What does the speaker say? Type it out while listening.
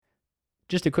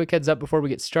Just a quick heads up before we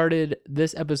get started.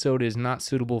 This episode is not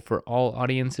suitable for all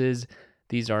audiences.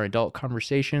 These are adult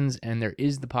conversations, and there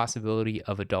is the possibility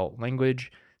of adult language,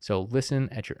 so listen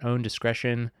at your own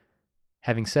discretion.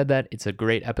 Having said that, it's a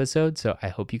great episode, so I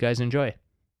hope you guys enjoy.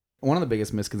 One of the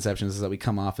biggest misconceptions is that we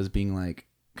come off as being like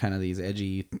kind of these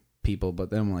edgy people, but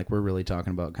then like we're really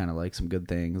talking about kind of like some good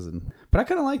things. But I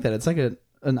kind of like that. It's like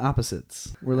an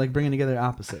opposites. We're like bringing together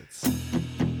opposites.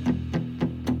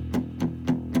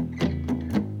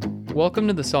 Welcome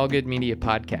to the Saul Good Media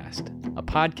Podcast, a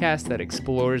podcast that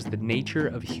explores the nature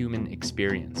of human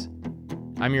experience.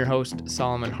 I'm your host,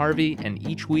 Solomon Harvey, and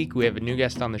each week we have a new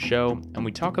guest on the show, and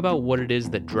we talk about what it is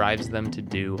that drives them to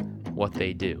do what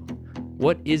they do.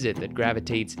 What is it that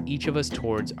gravitates each of us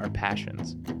towards our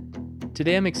passions?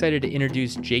 Today I'm excited to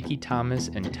introduce Jakey Thomas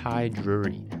and Ty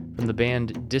Drury from the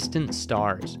band Distant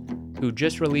Stars, who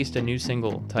just released a new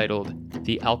single titled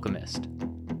The Alchemist.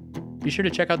 Be sure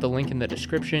to check out the link in the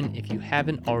description if you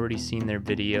haven't already seen their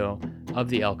video of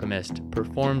The Alchemist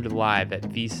performed live at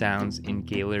V-Sounds in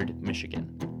Gaylord,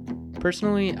 Michigan.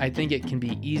 Personally, I think it can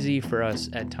be easy for us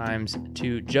at times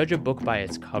to judge a book by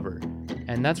its cover,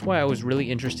 and that's why I was really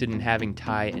interested in having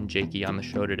Ty and Jakey on the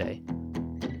show today.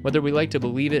 Whether we like to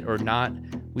believe it or not,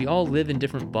 we all live in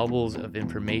different bubbles of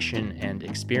information and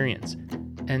experience,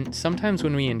 and sometimes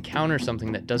when we encounter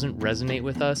something that doesn't resonate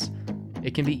with us,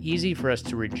 it can be easy for us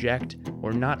to reject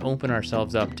or not open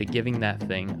ourselves up to giving that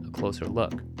thing a closer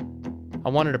look. I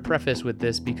wanted to preface with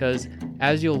this because,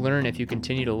 as you'll learn if you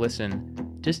continue to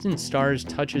listen, Distant Stars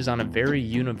touches on a very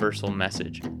universal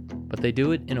message, but they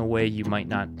do it in a way you might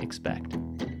not expect.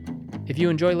 If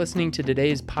you enjoy listening to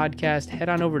today's podcast, head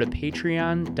on over to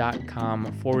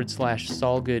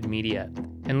patreon.com/SaulGoodMedia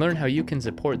and learn how you can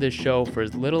support this show for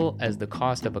as little as the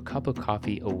cost of a cup of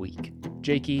coffee a week.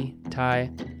 Jakey,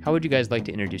 Ty, how would you guys like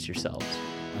to introduce yourselves?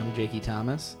 I'm Jakey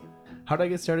Thomas. How did I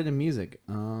get started in music?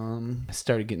 I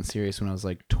started getting serious when I was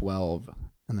like 12,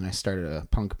 and then I started a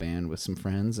punk band with some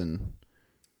friends, and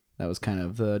that was kind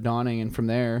of the dawning, and from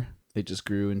there, it just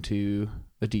grew into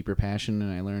a deeper passion,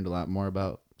 and I learned a lot more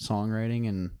about songwriting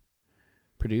and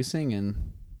producing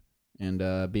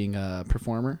and being a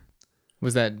performer.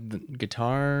 Was that the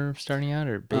guitar starting out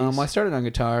or bass? I started on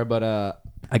guitar, but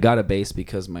I got a bass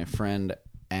because my friend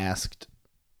asked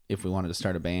if we wanted to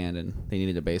start a band, and they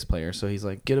needed a bass player. So he's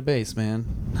like, "Get a bass, man."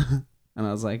 And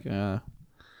I was like,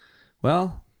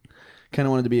 well, kind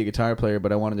of wanted to be a guitar player,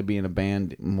 but I wanted to be in a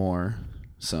band more.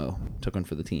 So took one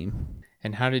for the team.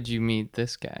 And how did you meet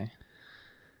this guy?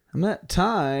 I met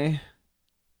Ty.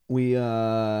 We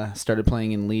started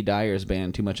playing in Lee Dyer's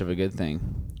band, Too Much of a Good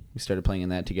Thing. We started playing in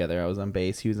that together. I was on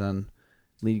bass, he was on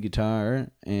lead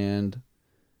guitar, and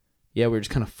yeah, we were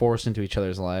just kind of forced into each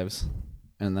other's lives.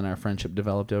 And then our friendship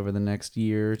developed over the next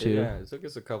year or two. Yeah, it took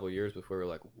us a couple years before we were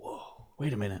like, whoa,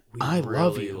 wait a minute, I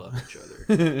love really you. love each other.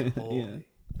 Holy.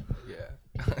 Yeah.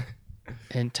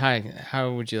 And Ty,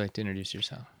 how would you like to introduce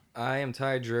yourself? I am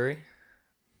Ty Drury.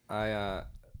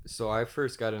 So I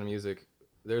first got into music.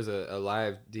 There's a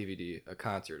live DVD, a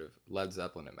concert of Led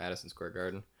Zeppelin at Madison Square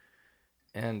Garden.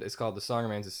 And it's called The Song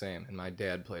Remains the Same. And my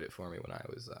dad played it for me when I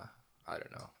was,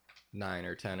 9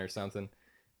 or 10 or something.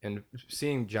 And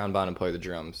seeing John Bonham play the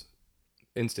drums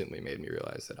instantly made me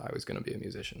realize that I was going to be a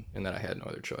musician and that I had no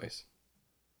other choice.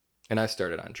 And I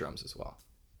started on drums as well.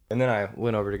 And then I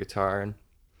went over to guitar and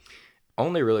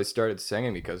only really started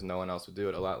singing because no one else would do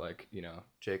it. A lot like,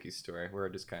 Jakey's story, where I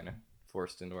just kind of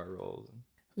forced into our roles.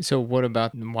 So what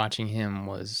about watching him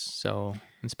was so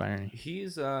inspiring?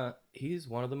 He's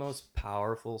one of the most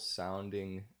powerful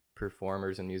sounding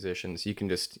performers and musicians. You can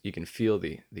feel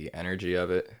the energy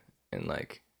of it, and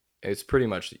like it's pretty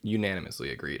much unanimously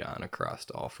agreed on across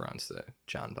all fronts that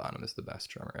John Bonham is the best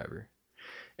drummer ever.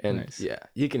 And nice. Yeah,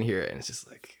 you can hear it and it's just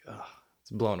like,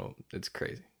 it's blown up. It's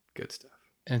crazy. Good stuff.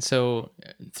 And so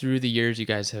through the years you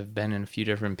guys have been in a few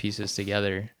different pieces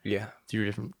together. Yeah.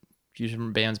 Through few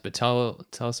different bands, but tell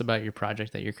us about your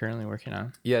project that you're currently working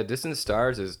on. Yeah, Distant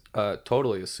Stars is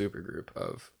totally a super group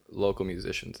of local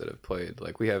musicians that have played.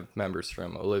 Like we have members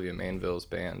from Olivia Mainville's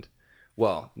band.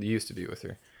 Well, they used to be with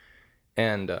her.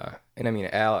 And I mean,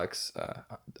 Alex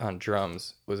on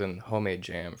drums was in Homemade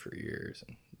Jam for years,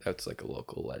 and that's like a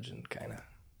local legend kind of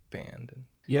band.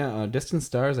 Yeah, Distant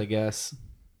Stars, I guess,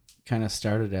 kind of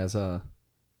started as a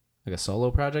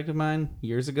solo project of mine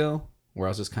years ago, where I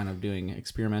was just kind of doing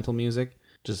experimental music,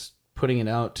 just putting it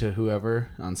out to whoever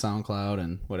on SoundCloud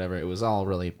and whatever. It was all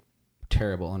really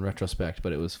terrible in retrospect,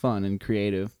 but it was fun and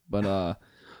creative. But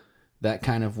that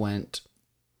kind of went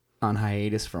on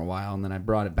hiatus for a while, and then I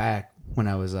brought it back when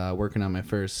I was working on my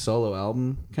first solo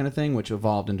album kind of thing, which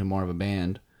evolved into more of a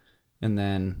band. And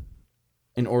then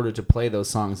in order to play those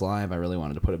songs live, I really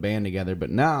wanted to put a band together. But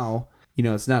now,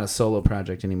 it's not a solo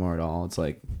project anymore at all. It's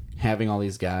like having all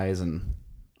these guys and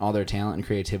all their talent and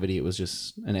creativity. It was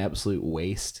just an absolute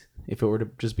waste if it were to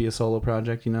just be a solo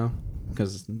project,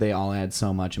 because they all add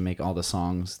so much and make all the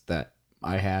songs that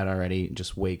I had already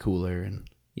just way cooler. And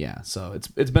yeah, so it's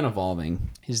been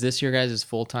evolving. Is this your guys'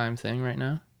 full-time thing right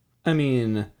now? I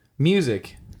mean,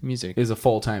 music Music is a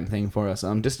full-time thing for us.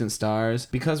 Distant Stars,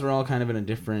 because we're all kind of in a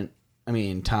different... I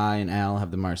mean, Ty and Al have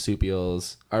the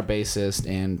marsupials. Our bassist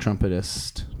and trumpeter,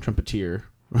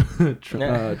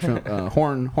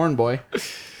 horn boy.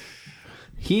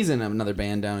 He's in another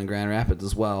band down in Grand Rapids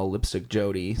as well, Lipstick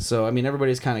Jody. So, I mean,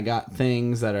 everybody's kind of got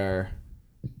things that are,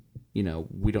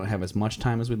 we don't have as much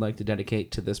time as we'd like to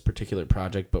dedicate to this particular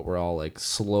project, but we're all like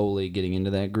slowly getting into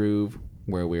that groove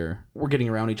where we're getting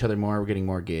around each other more. We're getting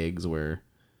more gigs. We're,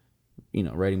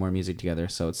 writing more music together.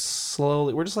 So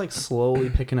we're just like slowly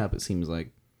picking up, it seems like.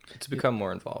 It's become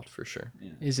more involved for sure.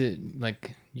 Yeah. Is it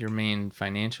like your main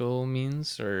financial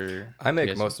means, or I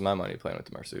make most of my money playing with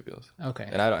the marsupials. Okay.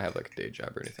 And I don't have like a day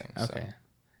job or anything. Okay. So.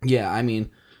 Yeah, I mean,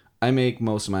 I make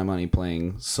most of my money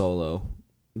playing solo.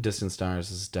 Distant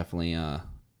Stars is definitely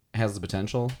has the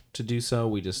potential to do so.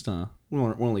 We just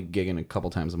we're only gigging a couple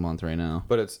times a month right now.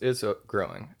 But it's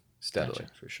growing steadily.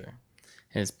 Gotcha. For sure.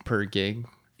 And it's per gig.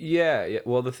 Yeah.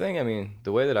 Well,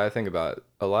 the way that I think about it,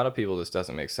 a lot of people this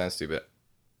doesn't make sense to, but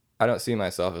I don't see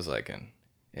myself as like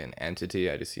an entity.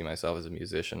 I just see myself as a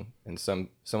musician. And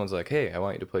someone's like, "Hey, I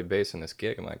want you to play bass in this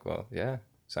gig." I'm like, "Well, yeah,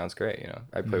 sounds great."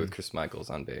 I play with Chris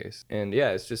Michaels on bass, and yeah,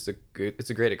 it's just it's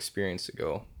a great experience to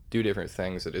go do different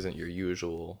things that isn't your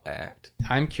usual act.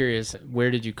 I'm curious, where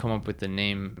did you come up with the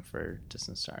name for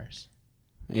Distant Stars?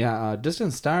 Yeah,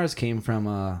 Distant Stars came from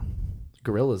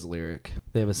Gorillaz lyric.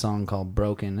 They have a song called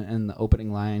Broken, and the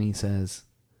opening line he says,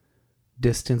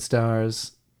 "Distant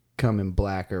stars come in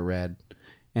black or red."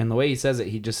 And the way he says it,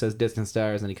 he just says distant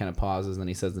stars, and he kind of pauses, and then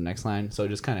he says the next line. So it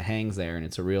just kind of hangs there, and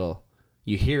it's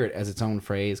you hear it as its own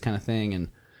phrase kind of thing. And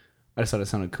I just thought it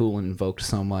sounded cool and invoked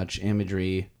so much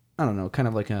imagery. I don't know, kind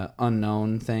of like a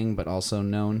unknown thing, but also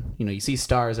known. You see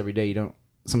stars every day.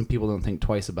 Some people don't think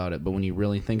twice about it, but when you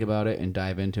really think about it and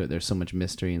dive into it, there's so much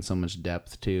mystery and so much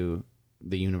depth to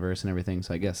the universe and everything.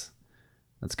 So I guess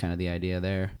that's kind of the idea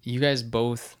there. You guys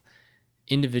both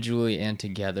individually and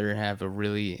together have a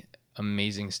really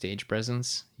amazing stage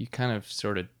presence. You kind of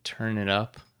sort of turn it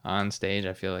up on stage.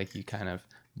 I feel like you kind of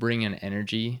bring an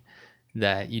energy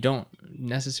that you don't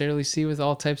necessarily see with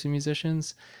all types of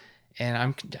musicians.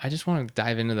 And I just want to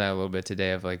dive into that a little bit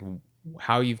today, of like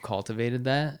how you've cultivated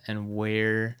that and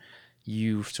where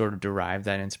you sort of derive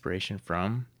that inspiration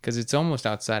from, because it's almost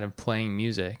outside of playing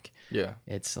music. Yeah.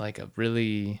 It's like a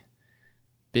really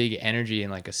big energy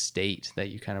and like a state that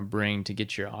you kind of bring to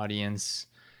get your audience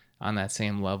on that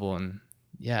same level. And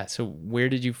yeah, so where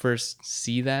did you first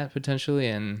see that potentially?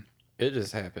 And it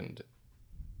just happened.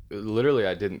 Literally,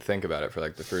 I didn't think about it for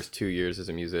like the first 2 years as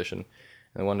a musician.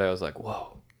 And one day I was like,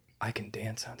 whoa, I can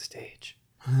dance on stage.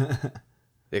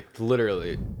 Like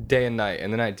literally day and night.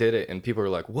 And then I did it and people were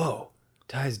like, whoa,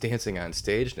 Ty's dancing on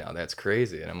stage now. That's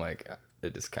crazy. And I'm like,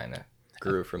 it just kind of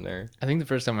grew from there. I think the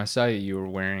first time I saw you, you were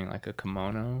wearing like a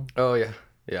kimono. Oh yeah.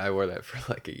 Yeah, I wore that for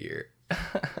like a year.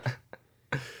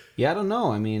 Yeah, I don't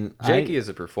know. I mean, Jakey is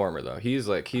a performer though.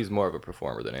 He's more of a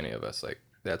performer than any of us. Like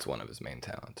that's one of his main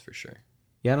talents for sure.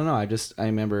 Yeah, I don't know. I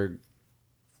remember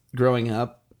growing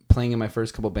up, playing in my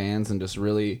first couple bands and just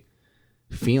really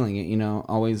feeling it,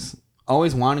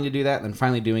 always wanting to do that, and then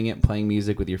finally doing it, playing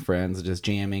music with your friends, just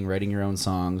jamming, writing your own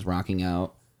songs, rocking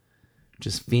out,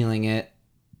 just feeling it.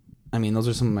 I mean, those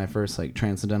are some of my first like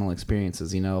transcendental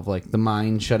experiences, of like the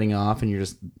mind shutting off and you're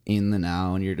just in the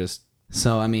now and you're just...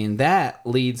 So, I mean, that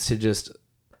leads to just,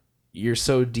 you're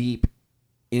so deep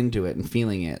into it and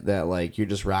feeling it that like you're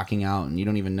just rocking out and you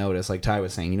don't even notice. Like Ty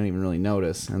was saying, you don't even really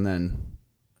notice. And then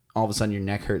all of a sudden your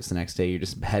neck hurts the next day. You're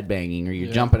just headbanging or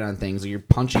you're jumping on things or you're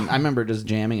punching. I remember just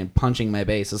jamming and punching my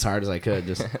bass as hard as I could,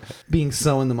 just being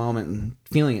so in the moment and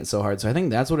feeling it so hard. So I think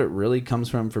that's what it really comes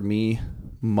from for me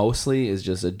mostly, is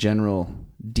just a general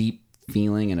deep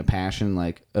feeling and a passion,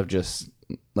 like of just,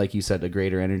 like you said, a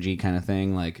greater energy kind of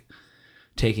thing, like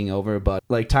taking over. But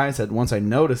like Ty said, once I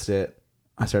noticed it,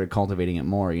 I started cultivating it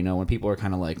more. When people are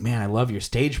kind of like, man, I love your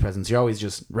stage presence. You're always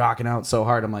just rocking out so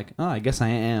hard. I'm like, oh, I guess I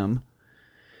am.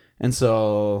 And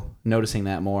so noticing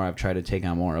that more, I've tried to take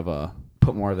on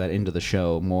put more of that into the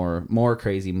show, more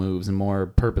crazy moves and more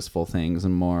purposeful things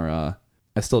and more,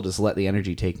 I still just let the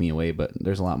energy take me away, but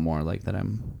there's a lot more like that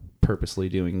I'm purposely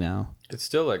doing now. It's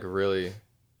still like really,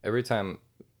 every time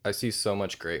I see so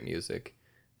much great music,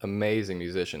 amazing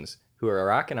musicians who are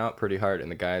rocking out pretty hard,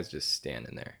 and the guy's just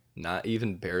standing there, not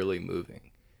even barely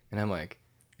moving. And I'm like,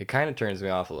 it kind of turns me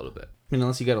off a little bit. I mean,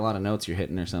 unless you got a lot of notes you're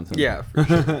hitting or something. Yeah, for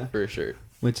sure. For sure.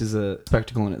 Which is a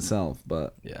spectacle in itself,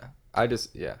 but Yeah.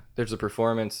 There's a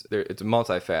performance. It's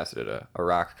multifaceted, a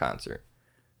rock concert.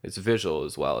 It's visual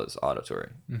as well as auditory,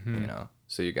 you know?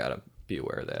 So you got to be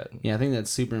aware of that. yeah, I think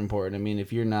that's super important. I mean,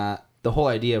 if you're not, the whole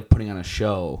idea of putting on a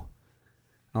show,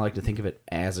 I like to think of it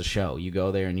as a show. You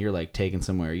go there and you're like taken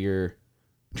somewhere, you're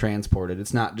transported.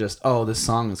 It's not just, oh, this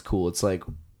song is cool. It's like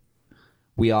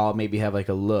we all maybe have like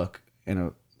a look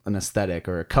and an aesthetic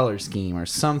or a color scheme or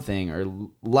something or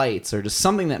lights or just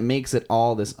something that makes it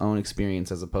all this own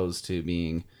experience as opposed to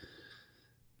being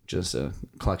just a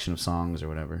collection of songs or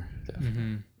whatever.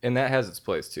 Definitely. And that has its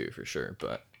place too, for sure.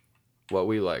 But what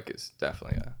we like is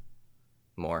definitely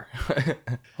more.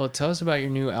 Well, tell us about your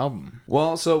new album.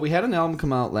 Well, so we had an album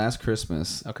come out last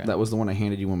Christmas. Okay. That was the one I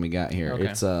handed you when we got here. Okay.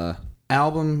 It's a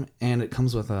album and it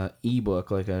comes with a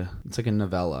ebook, it's like a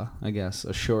novella, I guess,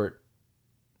 a short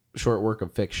work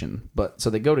of fiction. But so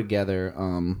they go together.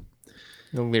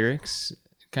 The lyrics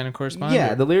kind of correspond?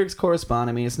 Yeah, or- the lyrics correspond.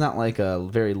 I mean, it's not like a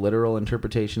very literal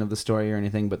interpretation of the story or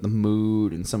anything, but the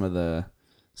mood and some of the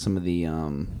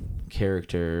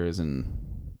characters and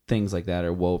things like that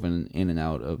are woven in and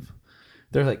out of.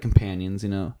 They're like companions, you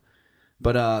know.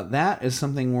 But that is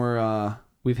something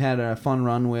we've had a fun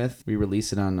run with. We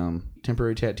released it on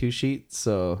temporary tattoo sheets,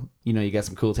 so you know you got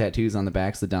some cool tattoos on the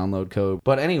backs, the download code.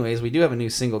 But anyways, we do have a new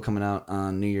single coming out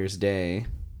on New Year's Day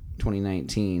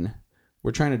 2019.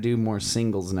 We're trying to do more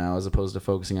singles now as opposed to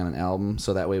focusing on an album,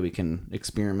 so that way we can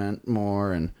experiment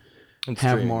more and And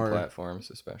have streaming more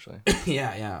platforms, especially.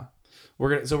 yeah.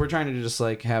 We're trying to just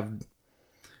like have,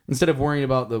 instead of worrying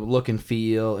about the look and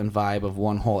feel and vibe of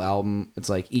one whole album, it's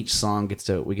like each song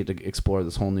we get to explore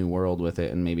this whole new world with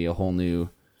it and maybe a whole new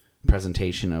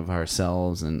presentation of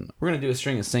ourselves. And we're gonna do a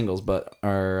string of singles, but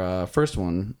our first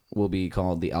one will be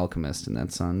called The Alchemist, and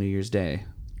that's on New Year's Day.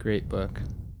 Great book.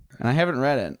 And I haven't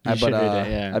read it, You should read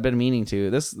it, yeah. I've been meaning to.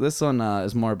 This one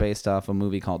is more based off a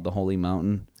movie called The Holy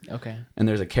Mountain, Okay. and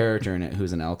there's a character in it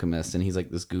who's an alchemist, and he's like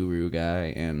this guru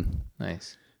guy. And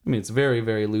Nice. I mean, it's very,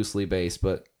 very loosely based,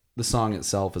 but the song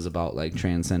itself is about like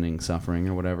transcending suffering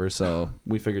or whatever. So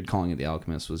we figured calling it The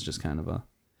Alchemist was just kind of a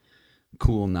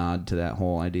cool nod to that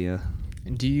whole idea.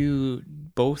 Do you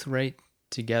both write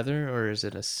together, or is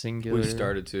it a singular? We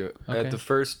started to. Okay.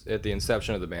 At the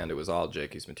inception of the band, it was all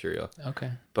Jakey's material.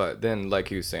 Okay. But then,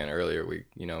 like you was saying earlier, we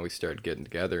started getting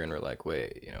together and we're like,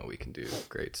 wait, we can do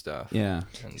great stuff. Yeah.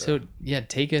 And, So yeah,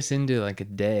 take us into like a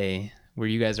day where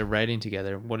you guys are writing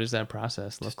together. What does that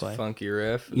process look just a like? funky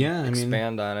riff. and Yeah, I mean-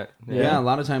 expand on it. Yeah, a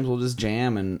lot of times we'll just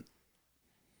jam, and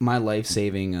my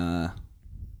life-saving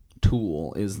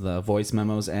tool is the Voice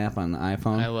Memos app on the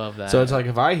iPhone. I love that. So it's like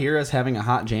if I hear us having a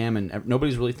hot jam and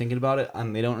nobody's really thinking about it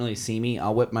and they don't really see me,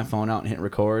 I'll whip my phone out and hit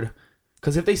record.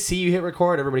 Because if they see you hit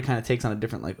record, everybody kind of takes on a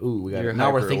different like, ooh, we got You're it.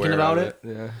 Now we're thinking hyper-aware about of it.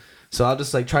 Yeah. So I'll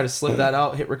just like try to slip that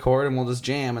out, hit record, and we'll just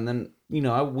jam. And then we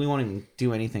won't even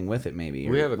do anything with it. Maybe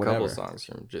We or have a couple whatever. songs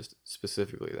from just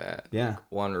specifically that. Yeah.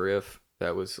 One riff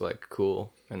that was like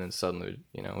cool, and then suddenly,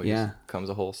 it Yeah. just comes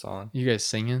a whole song. You guys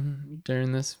singing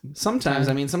during this? Sometimes,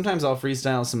 time? I mean, sometimes I'll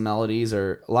freestyle some melodies,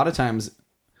 or a lot of times,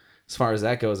 as far as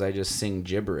that goes, I just sing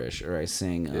gibberish or I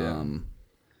sing Yeah.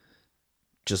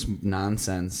 just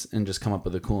nonsense and just come up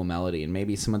with a cool melody. And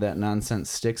maybe some of that nonsense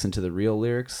sticks into the real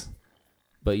lyrics,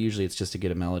 but usually it's just to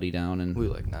get a melody down. And We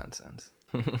like nonsense.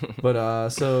 but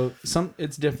so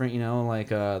it's different, like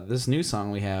this new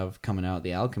song we have coming out,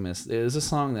 The Alchemist, is a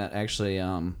song that actually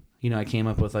I came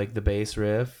up with like the bass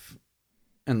riff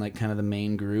and like kind of the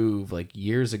main groove like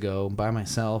years ago by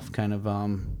myself, kind of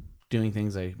doing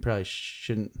things I probably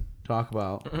shouldn't talk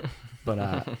about.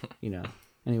 But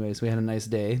anyways, we had a nice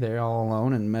day there all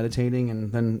alone and meditating,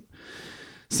 and then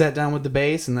sat down with the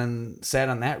bass and then sat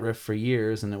on that riff for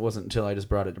years. And it wasn't until I just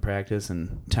brought it to practice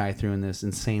and Ty threw in this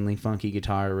insanely funky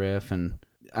guitar riff, and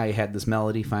I had this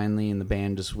melody finally, and the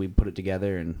band we put it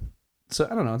together. And so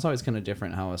I don't know, it's always kind of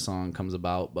different how a song comes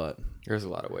about, but There's a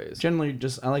lot of ways. generally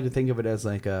I like to think of it as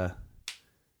like a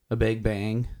big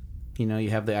bang. You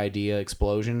have the idea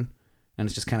explosion and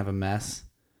it's just kind of a mess,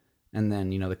 and then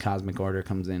the cosmic order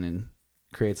comes in and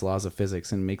creates laws of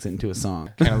physics and makes it into a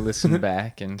song. Kind of listen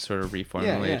back and sort of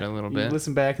reformulate a little You bit.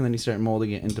 listen back and then you start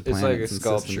molding it into It's planets like a and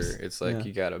sculpture. systems. It's like Yeah.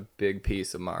 you got a big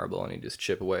piece of marble and you just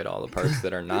chip away at all the parts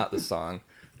that are not the song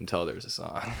until there's a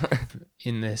song.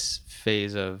 In this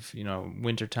phase of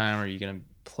wintertime, are you gonna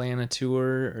plan a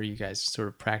tour? Or are you guys sort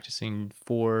of practicing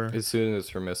for? As soon as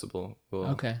it's permissible,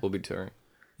 we'll be touring.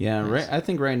 Yeah, Nice. right. I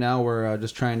think right now we're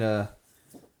just trying to,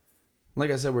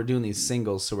 like I said, we're doing these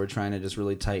singles, so we're trying to just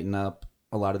really tighten up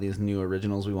a lot of these new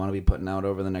originals we want to be putting out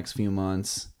over the next few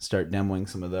months. Start demoing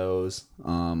some of those.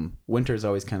 Winter's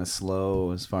always kind of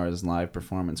slow as far as live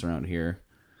performance around here,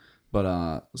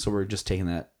 but so we're just taking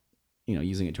that,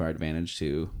 using it to our advantage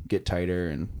to get tighter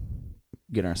and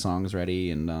get our songs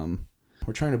ready, and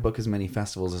we're trying to book as many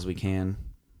festivals as we can.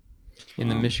 In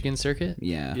the Michigan circuit?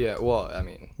 Yeah. Yeah, well, I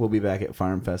mean, We'll be back at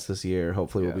Farm Fest this year.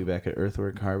 Hopefully we'll be back at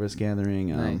Earthwork Harvest Gathering.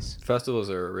 Nice. festivals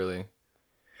are really,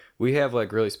 we have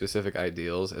like really specific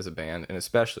ideals as a band, and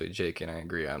especially Jake and I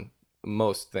agree on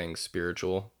most things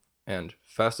spiritual, and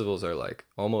festivals are like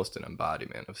almost an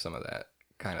embodiment of some of that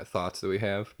kind of thoughts that we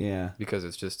have, Yeah. because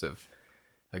it's just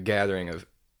a gathering of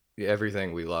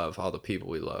everything we love, all the people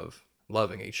we love,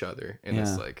 loving each other, and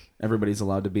it's like Everybody's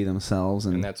allowed to be themselves,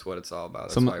 and that's what it's all about.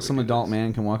 That's some why we do adult this.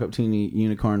 man can walk up to a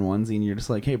unicorn onesie, and you're just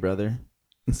like, "Hey, brother,"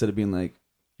 instead of being like,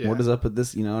 Yeah. "What is up with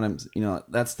this?" And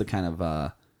that's the kind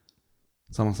of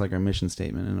it's almost like our mission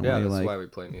statement in a Yeah, way. that's Like, why we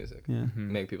play music. yeah,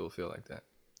 Make people feel like that.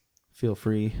 feel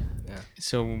free. Yeah.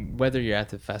 So whether you're at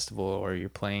the festival or you're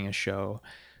playing a show,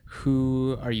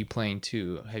 who are you playing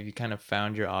to? Have you kind of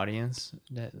found your audience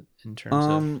in terms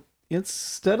of? It's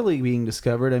steadily being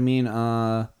discovered. I mean,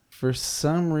 for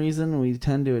some reason, we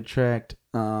tend to attract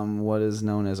what is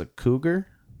known as a cougar,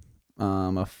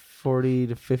 a 40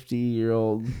 to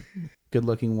 50-year-old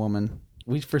good-looking woman.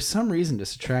 We, for some reason,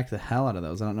 just attract the hell out of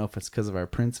those. I don't know if it's because of our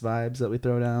Prince vibes that we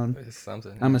throw down. It's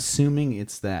something. I'm assuming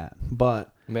it's that,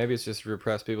 but Maybe it's just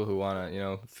repressed people who want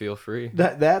to, feel free.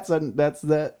 that's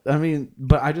that. I mean,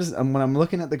 but I just when I'm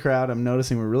looking at the crowd, I'm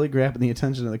noticing we're really grabbing the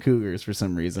attention of the cougars for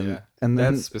some reason. Yeah. And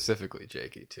then That's specifically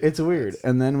Jakey too. it's weird.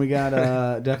 And then we got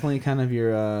definitely kind of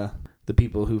your the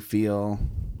people who feel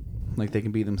like they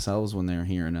can be themselves when they're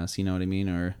hearing us, you know what I mean?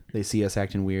 Or they see us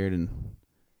acting weird and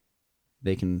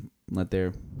they can let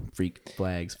their freak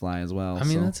flags fly as well. I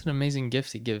mean, so. that's an amazing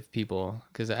gift to give people,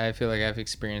 because I feel like I've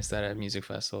experienced that at music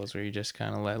festivals where you just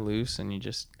kind of let loose and you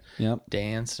just Yep.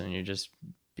 dance and you just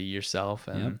be yourself,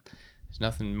 and Yep. there's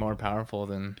nothing more powerful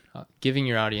than giving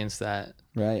your audience that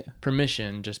Right.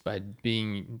 permission just by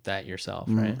being that yourself,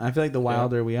 Mhm. right? I feel like the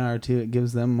wilder we are too, it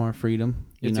gives them more freedom.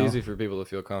 It's know? easy for people to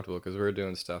feel comfortable because we're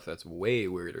doing stuff that's way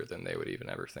weirder than they would even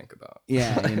ever think about.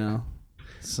 Yeah,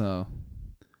 So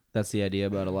that's the idea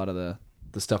about a lot of the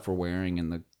stuff we're wearing and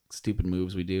the stupid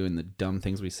moves we do and the dumb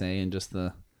things we say and just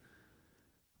the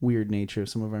weird nature of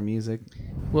some of our music.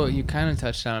 Well, you kind of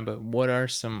touched on it, but what are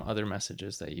some other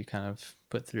messages that you kind of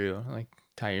put through? Like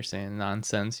Ty, you're saying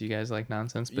nonsense. You guys like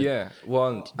nonsense, but Yeah,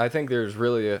 well, I think there's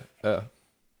really an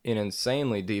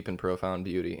insanely deep and profound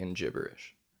beauty in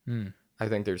gibberish. I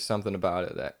think there's something about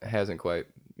it that hasn't quite,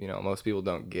 most people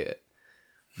don't get.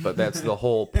 But that's the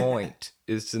whole point,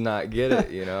 is to not get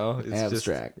it, It's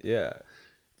Abstract. Just, yeah.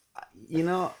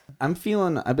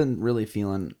 I've been really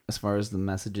feeling as far as the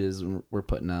messages we're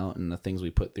putting out and the things we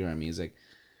put through our music.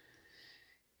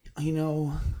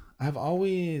 I've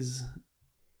always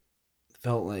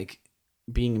felt like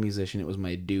being a musician, it was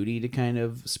my duty to kind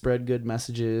of spread good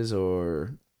messages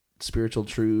or spiritual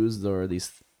truths or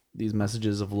these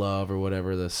messages of love or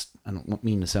whatever. I don't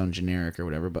mean to sound generic or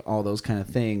whatever, but all those kind of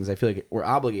things I feel like we're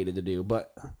obligated to do.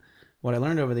 But what I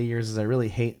learned over the years is I really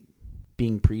hate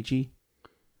being preachy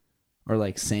or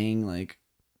like saying, like,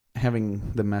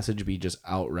 having the message be just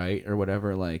outright or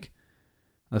whatever, like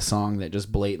a song that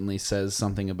just blatantly says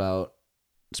something about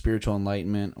spiritual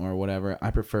enlightenment or whatever.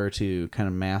 I prefer to kind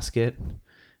of mask it.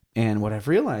 And what I've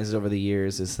realized over the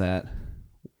years is that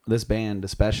this band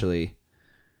especially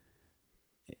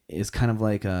is kind of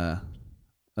like an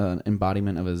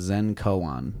embodiment of a Zen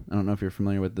koan. I don't know if you're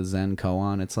familiar with the Zen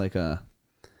koan. It's like a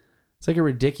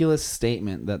ridiculous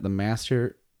statement that the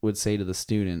master would say to the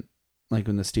student. Like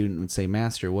when the student would say,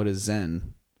 "Master, what is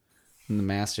Zen?" And the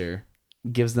master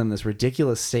gives them this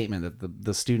ridiculous statement that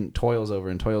the student toils over,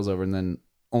 and then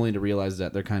only to realize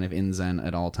that they're kind of in Zen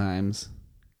at all times.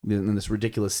 And this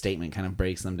ridiculous statement kind of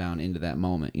breaks them down into that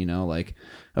moment, like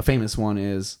a famous one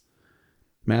is,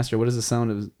 "Master, what is the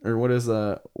sound of, or what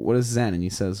is Zen?" And he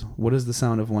says, "What is the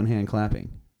sound of one hand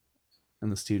clapping?"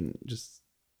 And the student just,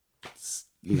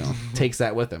 takes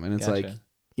that with him. And it's Gotcha. like,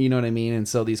 you know what I mean? And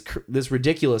so this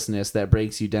ridiculousness that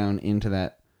breaks you down into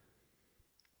that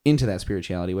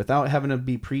spirituality without having to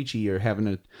be preachy or having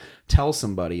to tell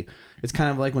somebody. It's kind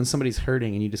of like when somebody's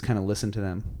hurting and you just kind of listen to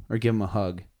them or give them a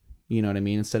hug. You know what I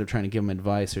mean? Instead of trying to give them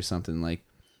advice or something, like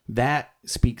that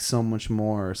speaks so much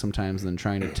more sometimes than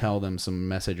trying to tell them some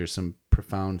message or some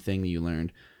profound thing that you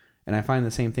learned. And I find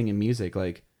the same thing in music.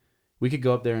 Like we could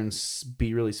go up there and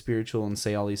be really spiritual and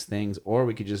say all these things, or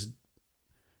we could just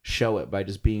show it by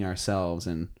just being ourselves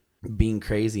and being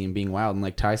crazy and being wild, and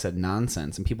like Ty said,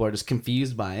 nonsense, and people are just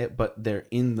confused by it, but they're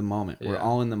in the moment. We're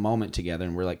all in the moment together,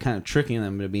 and we're like kind of tricking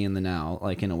them to be in the now,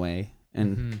 like in a way.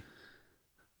 And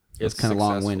it's kind of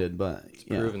long-winded, but it's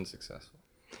proven successful.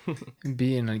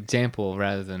 Be an example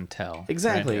rather than tell.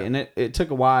 Exactly. Right? And it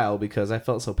took a while because I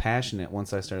felt so passionate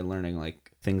once I started learning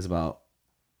like things about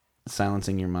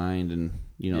silencing your mind and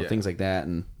things like that,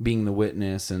 and being the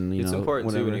witness, and it's important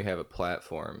whatever. too when you have a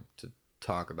platform to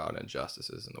talk about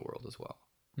injustices in the world as well.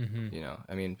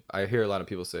 I mean, I hear a lot of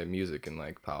people say music and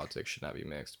like politics should not be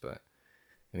mixed, but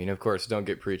I mean, of course, don't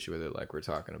get preachy with it like we're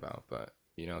talking about, but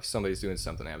if somebody's doing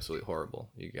something absolutely horrible,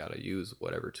 you got to use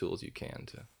whatever tools you can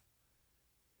to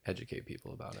educate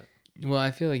people about it. Well,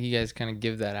 I feel like you guys kind of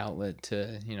give that outlet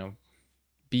to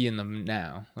be in the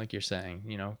now, like you're saying,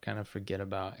 kind of forget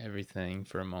about everything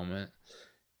for a moment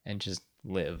and just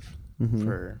live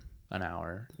for an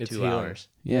hour, It's 2 healing. hours.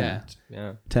 Yeah.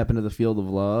 Tap into the field of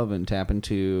love and tap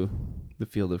into the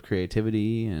field of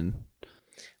creativity. And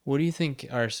what do you think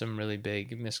are some really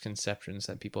big misconceptions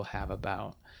that people have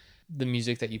about the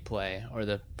music that you play or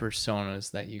the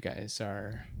personas that you guys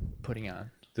are putting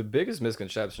on? The biggest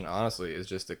misconception, honestly, is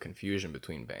just the confusion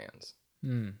between bands.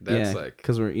 Mm. That's like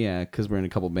because we're in a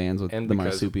couple bands with and the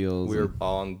because Marsupials. we're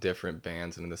all in different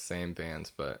bands and in the same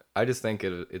bands, but I just think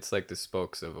it's like the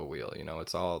spokes of a wheel.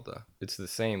 It's the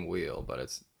same wheel, but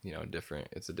it's different.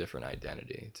 It's a different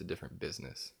identity. It's a different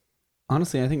business.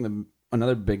 Honestly, I think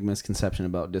another big misconception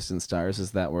about Distant Stars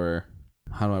is that we're,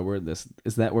 how do I word this?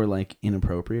 Is that we're like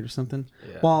inappropriate or something?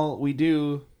 Yeah. Well, we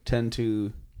do tend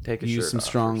to Take a use shirt some off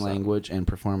strong or something. language and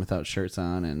perform without shirts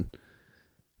on and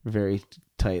very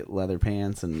tight leather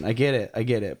pants, and I get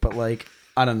it, but like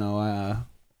I don't know, I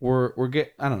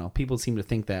don't know, people seem to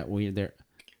think that they're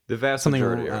The vast something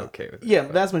majority are okay with it. yeah,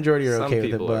 but vast majority are some okay with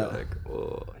it, people but are like,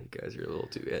 "Oh, you guys are a little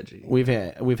too edgy." we've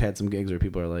had some gigs where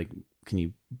people are like, can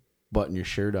you button your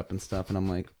shirt up and stuff, and I'm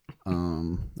like,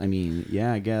 I mean,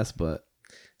 yeah, I guess, but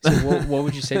So what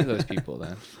would you say to those people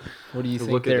then? What do you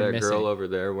think Look at they're that missing? girl over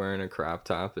there wearing a crop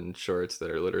top and shorts that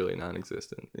are literally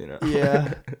non-existent.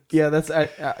 yeah, that's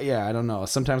I don't know.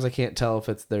 Sometimes I can't tell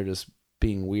if they're just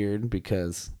being weird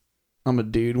because I'm a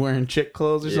dude wearing chick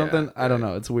clothes or Yeah, something. I don't right.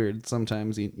 know. It's weird.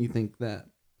 Sometimes you think that.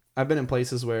 I've been in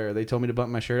places where they told me to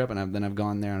button my shirt up, and then I've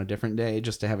gone there on a different day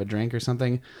just to have a drink or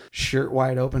something, shirt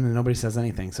wide open, and nobody says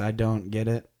anything. So I don't get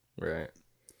it. Right.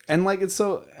 And like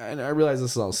and I realize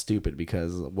this is all stupid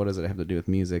because what does it have to do with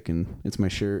music? And it's my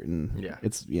shirt, and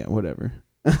it's whatever.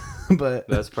 But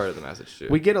That's part of the message too.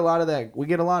 we get a lot of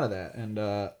that,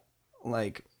 and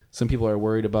like some people are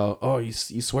worried about, oh, you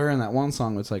swear in that one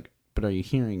song. It's like, but are you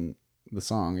hearing the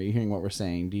song? Are you hearing what we're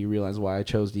saying? Do you realize why I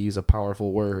chose to use a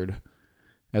powerful word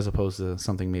as opposed to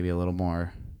something maybe a little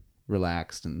more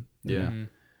relaxed? And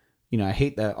I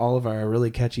hate that all of our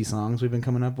really catchy songs we've been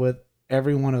coming up with,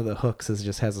 every one of the hooks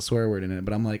just has a swear word in it,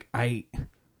 but I'm like,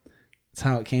 it's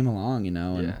how it came along,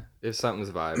 and if something's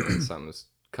vibing, something's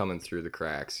coming through the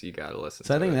cracks, you gotta listen.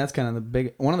 So to I think it. that's kind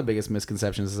of one of the biggest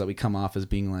misconceptions is that we come off as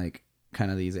being like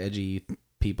kind of these edgy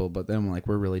people, but then like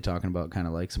we're really talking about kind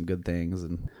of like some good things,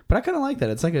 but I kind of like that.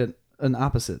 It's like an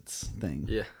opposites thing.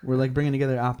 Yeah. We're like bringing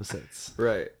together opposites.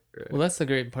 Right. Well, that's the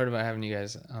great part about having you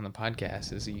guys on the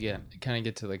podcast is you kind of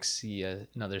get to like see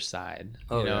another side,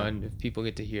 and if people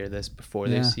get to hear this before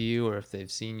they see you, or if they've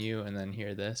seen you and then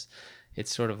hear this,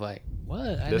 it's sort of like,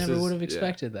 what? I never would have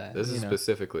expected that. This is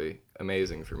specifically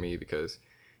amazing for me because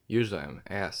usually I'm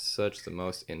asked such the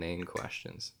most inane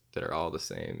questions that are all the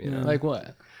same, Like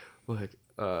what? Like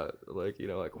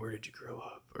where did you grow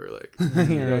up, or like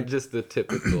just the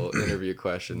typical interview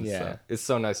questions. Yeah. So it's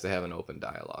so nice to have an open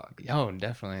dialogue. Oh,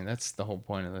 definitely. That's the whole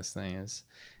point of this thing is,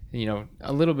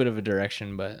 a little bit of a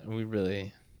direction, but we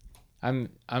really, I'm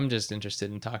just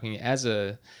interested in talking as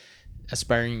a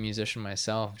aspiring musician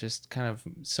myself, just kind of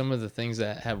some of the things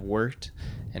that have worked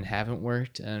and haven't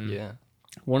worked. And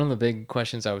one of the big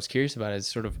questions I was curious about is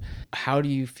sort of how do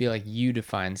you feel like you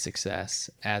define success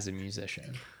as a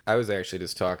musician? I was actually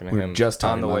just talking to We were him just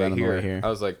talking on the about way that on the way here. I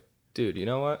was like, dude, you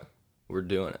know what? We're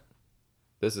doing it.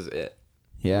 This is it.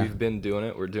 Yeah. We've been doing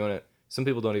it. We're doing it. Some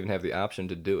people don't even have the option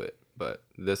to do it, but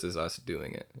this is us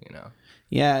doing it,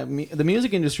 Yeah, the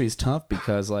music industry is tough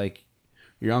because like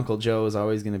your Uncle Joe is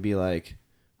always going to be like,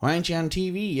 why aren't you on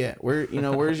TV yet? Where's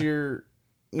your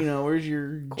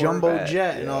jumbo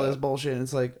jet and all this bullshit? And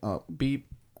it's like, oh, beep.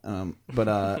 But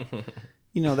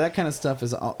that kind of stuff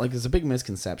is like, it's a big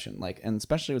misconception. Like, and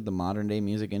especially with the modern day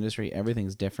music industry,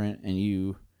 everything's different, and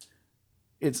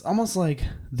it's almost like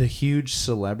the huge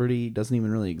celebrity doesn't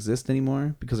even really exist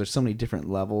anymore because there's so many different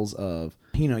levels of,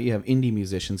 you have indie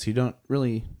musicians who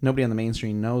nobody on the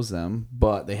mainstream knows them,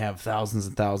 but they have thousands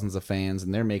and thousands of fans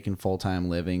and they're making full-time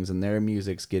livings and their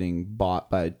music's getting bought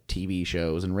by TV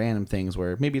shows and random things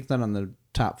where maybe it's not on the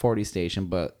top 40 station,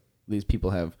 but these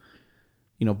people have,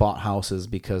 bought houses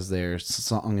because their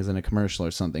song is in a commercial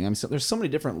or something. I mean, so there's so many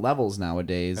different levels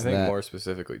nowadays. I think more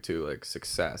specifically too, like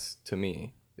success to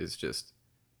me is just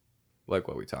like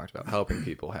what we talked about, helping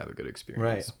people have a good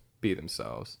experience, Right. be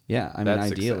themselves. Yeah, I mean,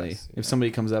 That's ideally, success, if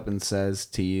somebody comes up and says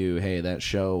to you, "Hey, that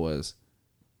show was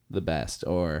the best,"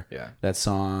 or "That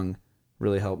song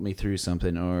really helped me through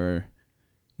something," or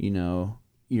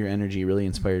your energy really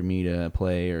inspired me to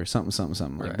play, or something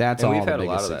like Right. that's And all we've the had a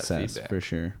lot biggest of that success feedback, for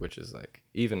sure. which is like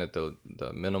even at the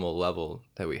minimal level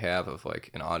that we have of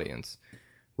like an audience,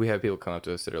 we have people come up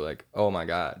to us that are like, "Oh my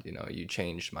God, you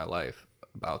changed my life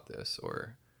about this,"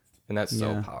 and that's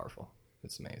so powerful.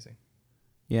 It's amazing.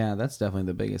 Yeah, that's definitely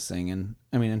the biggest thing. And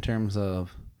I mean, in terms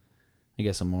of, I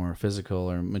guess, a more physical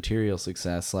or material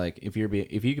success, like if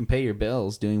you can pay your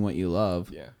bills doing what you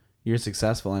love, you're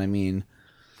successful. And I mean,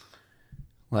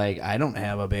 like, I don't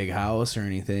have a big house or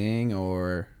anything,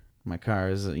 or my car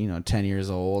is 10 years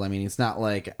old. I mean, it's not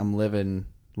like I'm living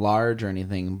large or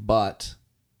anything, but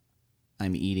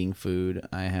I'm eating food.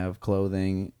 I have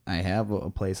clothing. I have a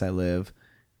place I live.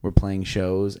 We're playing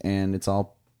shows, and it's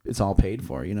all paid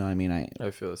for. I mean, I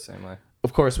feel the same way.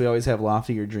 Of course, we always have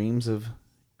loftier dreams of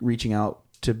reaching out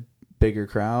to bigger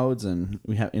crowds, and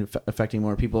we have affecting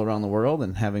more people around the world,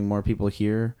 and having more people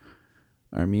hear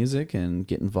our music and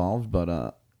get involved.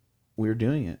 But we're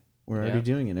doing it. We're already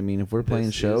doing it. I mean, if we're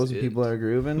playing shows and people are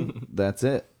grooving, that's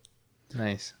it.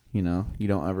 Nice.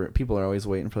 People are always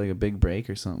waiting for like a big break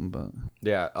or something, but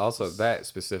Yeah. Also, that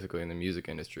specifically in the music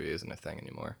industry isn't a thing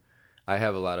anymore. I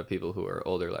have a lot of people who are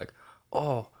older, like,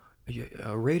 "Oh,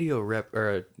 a radio rep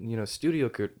or a studio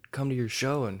could come to your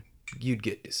show and you'd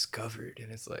get discovered,"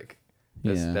 and it's like,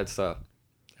 that's the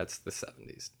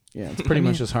 70s. Yeah, it's pretty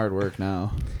much just hard work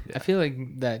now. I feel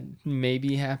like that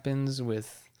maybe happens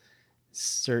with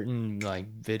certain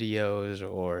like videos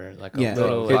or like a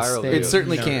little viral it videos.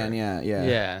 certainly can.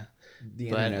 Yeah.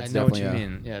 But I know what you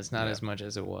mean. Yeah, it's not as much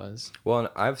as it was. Well, and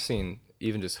I've seen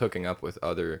even just hooking up with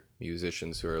other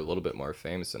musicians who are a little bit more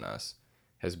famous than us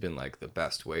has been like the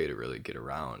best way to really get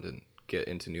around and get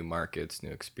into new markets, new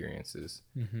experiences.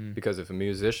 Mm-hmm. Because if a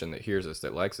musician that hears us,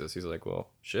 that likes us, he's like, "Well,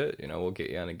 shit, we'll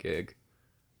get you on a gig,"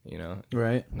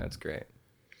 Right. And that's great.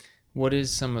 What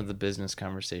is some of the business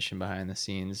conversation behind the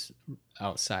scenes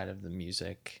outside of the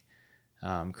music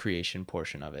creation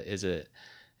portion of it? Is it,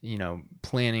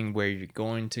 planning where you're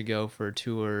going to go for a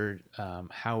tour,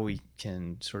 how we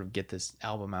can sort of get this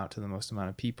album out to the most amount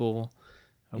of people?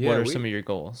 What are some of your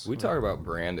goals? We talk about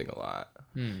branding a lot.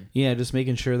 Yeah, just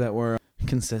making sure that we're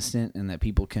consistent and that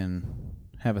people can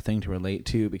have a thing to relate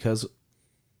to, because,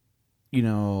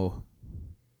 we'll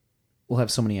have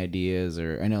so many ideas,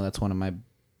 or I know that's one of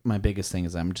my biggest thing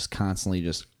is I'm just constantly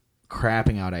just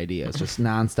crapping out ideas, just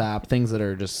nonstop, things that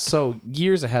are just so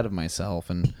years ahead of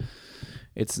myself. And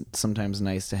it's sometimes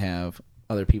nice to have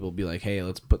other people be like, "Hey,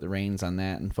 let's put the reins on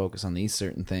that and focus on these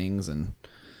certain things." And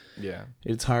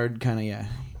it's hard kind of,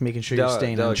 making sure you're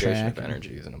staying on track. Delegation of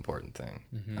energy is an important thing.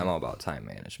 Mm-hmm. I'm all about time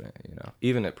management,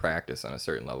 Even at practice on a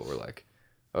certain level, we're like,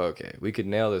 "Okay, we could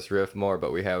nail this riff more,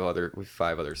 but we have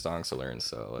 5 other songs to learn,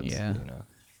 so let's,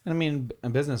 I mean,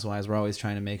 business-wise, we're always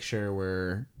trying to make sure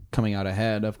we're coming out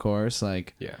ahead, of course,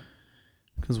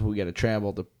 because we got to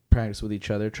travel to practice with each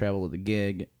other, travel to the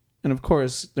gig. And, of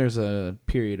course, there's a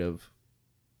period of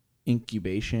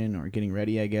incubation or getting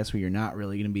ready, I guess, where you're not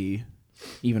really going to be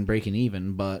even breaking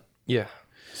even, but... Yeah,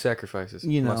 sacrifices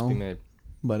must be made.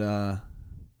 But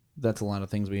that's a lot of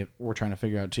things we're trying to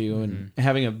figure out, too. Mm-hmm. And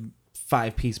having a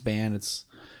 5-piece band, it's...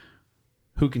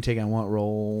 who can take on what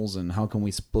roles and how can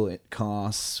we split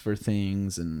costs for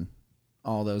things, and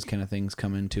all those kind of things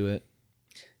come into it.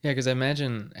 Yeah, because I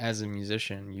imagine as a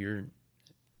musician,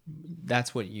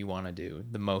 that's what you want to do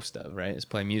the most of, right? Is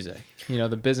play music.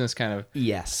 The business kind of...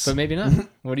 Yes. But maybe not.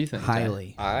 What do you think?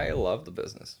 Highly. I love the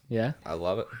business. Yeah? I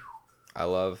love it. I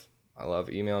love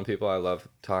emailing people. I love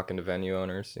talking to venue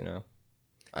owners,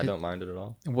 I don't mind it at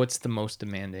all. What's the most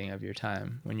demanding of your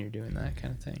time when you're doing that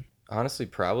kind of thing? Honestly,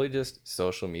 probably just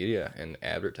social media and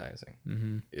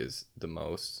advertising is the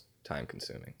most time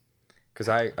consuming. Because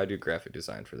I do graphic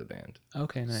design for the band.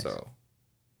 Okay, nice. So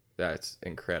that's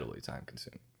incredibly time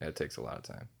consuming. It takes a lot of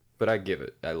time. But I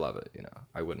love it,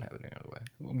 I wouldn't have it any other way.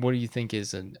 What do you think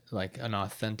is an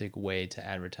authentic way to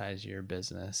advertise your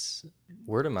business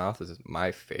Word of mouth is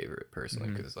my favorite personally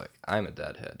because like I'm a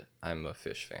Deadhead. I'm a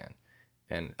Fish fan.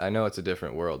 And I know it's a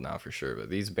different world now for sure, but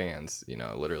these bands, you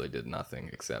know, literally did nothing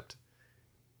except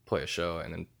play a show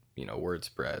and then, you know, word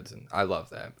spreads. And I love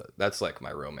that, but that's like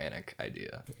my romantic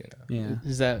idea, you know. Yeah.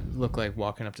 Does that look like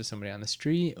walking up to somebody on the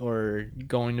street or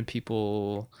going to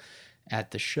people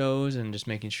at the shows and just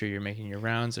making sure you're making your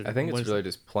rounds? Or I think what it's is really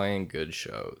just playing good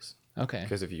shows. it? Okay.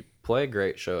 Because if you play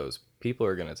great shows, people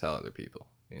are going to tell other people,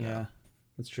 you know. Yeah,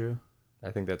 that's true.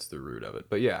 I think that's the root of it.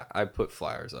 But yeah, I put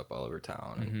flyers up all over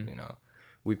town and, you know,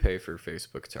 we pay for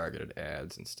Facebook targeted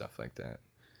ads and stuff like that.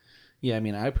 Yeah, I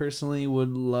mean, I personally would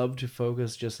love to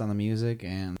focus just on the music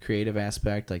and creative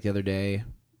aspect. Like the other day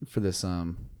for this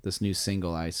this new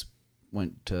single,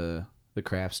 went to the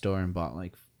craft store and bought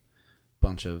like a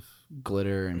bunch of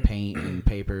glitter and paint and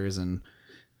papers and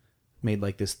made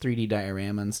like this 3D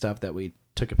diorama and stuff that we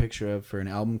took a picture of for an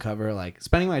album cover. Like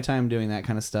spending my time doing that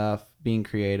kind of stuff, being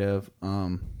creative.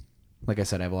 Like I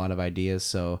said, I have a lot of ideas,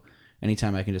 so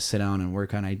anytime I can just sit down and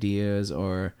work on ideas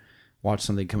or watch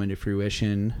something come into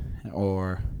fruition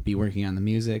or be working on the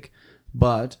music.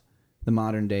 But the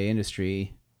modern day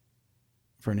industry,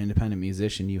 for an independent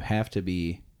musician, you have to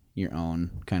be your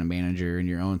own kind of manager and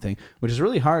your own thing, which is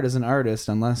really hard as an artist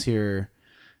unless you're,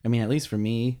 I mean, at least for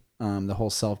me, the whole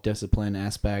self-discipline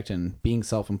aspect and being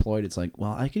self-employed, it's like,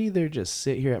 well, I could either just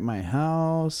sit here at my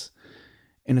house,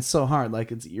 and it's so hard.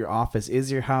 Like, it's your office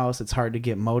is your house. It's hard to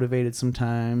get motivated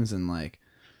sometimes, and like,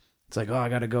 it's like, oh, I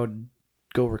gotta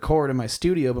go record in my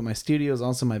studio, but my studio is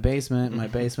also my basement. My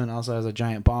basement also has a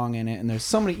giant bong in it, and there's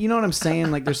so many. You know what I'm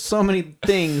saying? Like, there's so many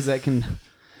things that can.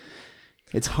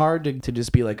 It's hard to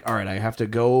just be like, all right, I have to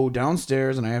go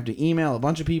downstairs and I have to email a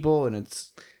bunch of people, and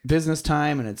it's business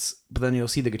time, and but then you'll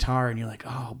see the guitar and you're like,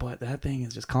 oh, but that thing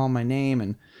is just calling my name.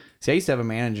 And see, I used to have a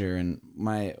manager and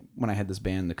when I had this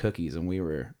band, The Cookies, and we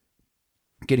were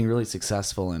getting really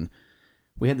successful, and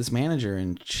we had this manager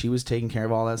and she was taking care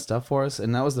of all that stuff for us.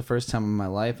 And that was the first time in my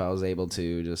life I was able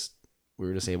to we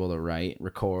were just able to write,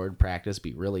 record, practice,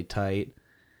 be really tight,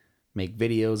 make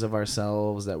videos of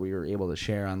ourselves that we were able to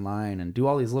share online and do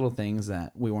all these little things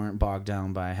that we weren't bogged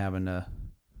down by having to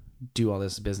do all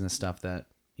this business stuff that,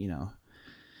 you know,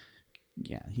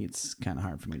 yeah, it's kind of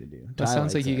hard for me to do. That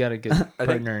sounds like you got a good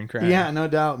partner in crime. Yeah, no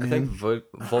doubt, man. I think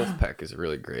Wolfpack is a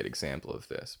really great example of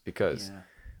this because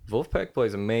Wolfpack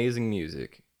plays amazing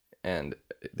music and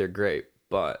they're great,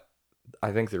 but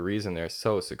I think the reason they're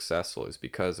so successful is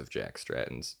because of Jack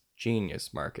Stratton's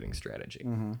genius marketing strategy.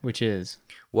 Which is?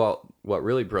 Well, what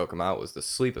really broke them out was the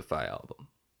Sleepify album,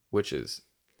 which is...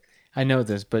 I know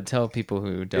this, but tell people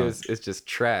who don't. It's just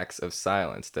tracks of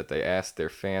silence that they asked their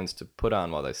fans to put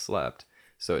on while they slept.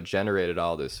 So it generated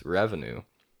all this revenue,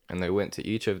 and they went to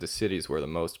each of the cities where the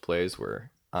most plays were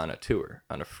on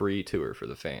a free tour for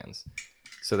the fans.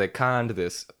 So they conned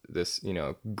this you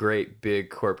know, great big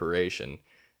corporation,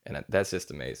 and that's just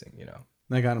amazing, you know.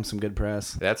 They got them some good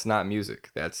press. That's not music.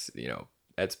 That's, you know,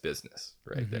 that's business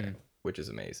right there, which is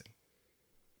amazing.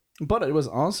 But it was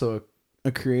also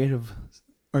a creative,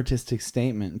 artistic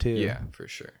statement too. Yeah, for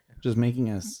sure. Just making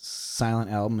a silent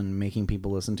album and making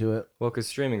people listen to it. Well, because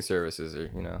streaming services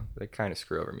are, you know, they kind of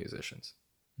screw over musicians.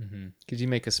 Because you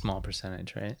make a small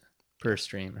percentage, right, per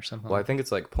stream or something. Well, I think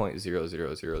it's like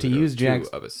 0.00002 to use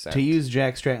of a cent. To use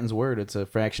Jack Stratton's word, it's a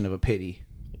fraction of a pity.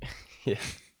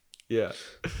 Yeah.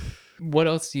 What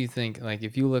else do you think? Like,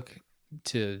 if you look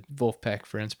to Wolfpack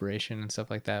for inspiration and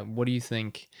stuff like that, what do you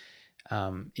think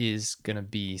is gonna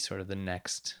be sort of the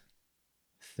next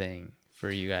thing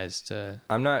for you guys to?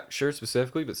 I'm not sure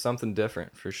specifically, but something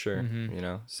different for sure. You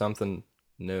know, something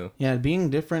new. Yeah,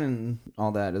 being different and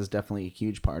all that is definitely a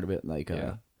huge part of it. Like,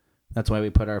 that's why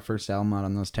we put our first album out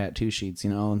on those tattoo sheets.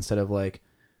 You know, instead of like,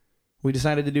 we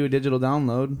decided to do a digital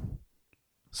download,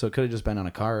 so it could have just been on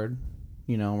a card.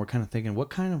 You know, we're kind of thinking, what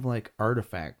kind of like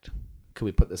artifact could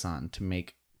we put this on to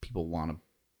make people want to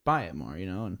buy it more? You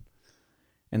know,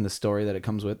 and the story that it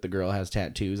comes with, the girl has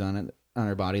tattoos on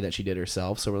her body that she did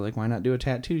herself. So we're like, why not do a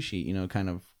tattoo sheet? You know, kind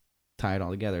of tie it all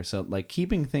together. So like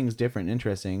keeping things different and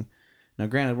interesting. Now,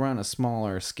 granted, we're on a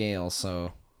smaller scale,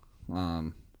 so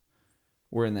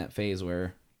we're in that phase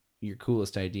where your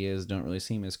coolest ideas don't really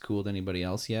seem as cool to anybody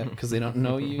else yet because they don't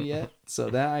know you yet. So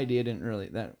that idea didn't really,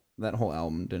 that whole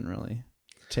album didn't really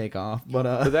take off. But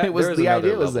it was, the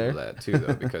idea was there. That too,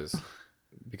 though,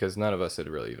 because none of us had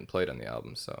really even played on the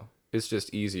album, so it's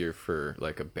just easier for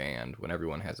like a band when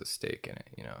everyone has a stake in it,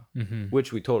 you know,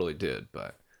 which we totally did,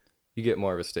 but you get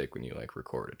more of a stake when you like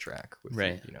record a track with,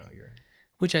 you know,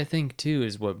 which I think too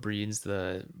is what breeds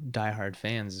the diehard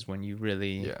fans, is when you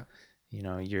really, you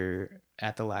know, you're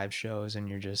at the live shows and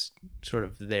you're just sort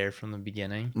of there from the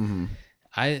beginning.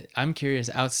 I'm curious,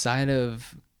 outside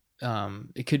of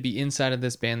it could be inside of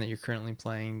this band that you're currently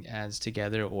playing as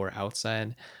together or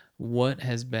outside, what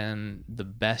has been the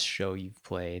best show you've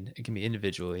played? It can be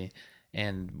individually,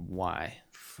 and why?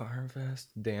 Farmfest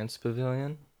Dance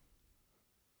Pavilion.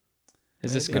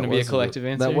 Is this Maybe. going to be a collective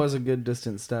answer? That was a good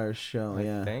Distant Stars show.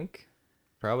 I think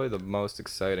probably the most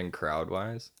exciting crowd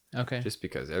wise, okay. just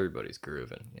because everybody's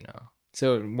grooving, you know.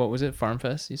 So what was it? Farm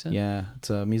Fest, you said? Yeah, it's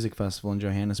a music festival in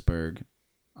Johannesburg,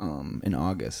 in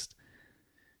August.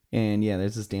 And yeah,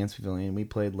 there's this dance pavilion. We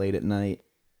played late at night,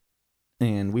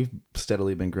 and we've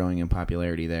steadily been growing in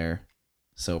popularity there.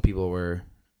 So people were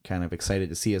kind of excited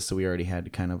to see us. So we already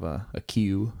had kind of a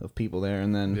queue of people there.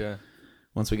 And then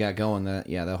once we got going,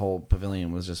 the whole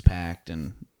pavilion was just packed.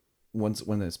 And when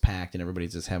it's packed and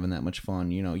everybody's just having that much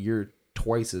fun, you know, you're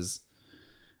twice as.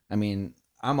 I mean,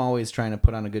 I'm always trying to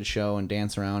put on a good show and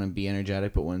dance around and be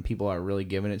energetic, but when people are really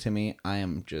giving it to me, I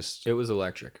am just. It was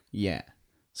electric. Yeah.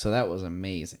 So that was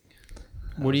amazing.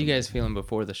 What are you guys feeling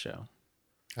before the show?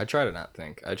 I try to not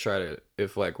think. I try to,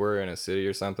 if like we're in a city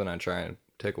or something, I try and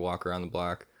take a walk around the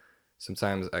block.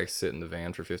 Sometimes I sit in the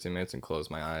van for 15 minutes and close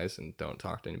my eyes and don't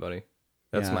talk to anybody.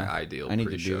 That's my ideal I need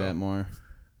pre-show. to do that more.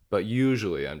 But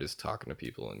usually I'm just talking to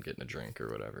people and getting a drink or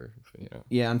whatever, you know.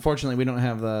 Yeah, unfortunately we don't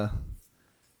have the.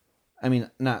 I mean,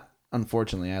 not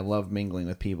unfortunately. I love mingling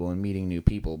with people and meeting new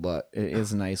people, but it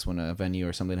is nice when a venue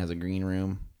or something has a green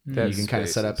room. That You can kind of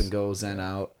set up space and go zen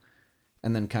out,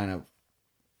 and then kind of.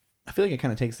 I feel like it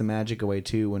kind of takes the magic away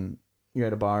too when you're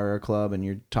at a bar or a club and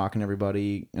you're talking to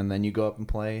everybody, and then you go up and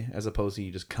play, as opposed to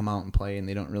you just come out and play and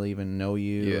they don't really even know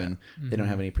you, and they don't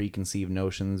have any preconceived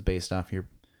notions based off your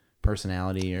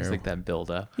personality or It's like that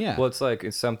build up. Yeah. Well, it's like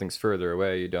if something's further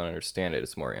away, you don't understand it.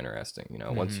 It's more interesting, you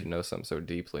know. Once you know something so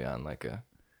deeply on like a,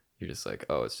 you're just like,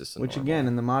 oh, it's just a Which normal. again,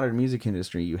 in the modern music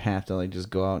industry, you have to like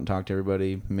just go out and talk to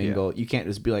everybody, mingle. You can't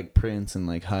just be like Prince and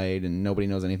like hide and nobody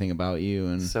knows anything about you,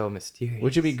 and so mysterious.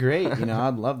 which would be great. You know,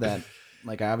 I'd love that.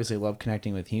 Like I obviously love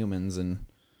connecting with humans and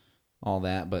all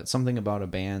that, but something about a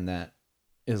band that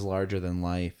is larger than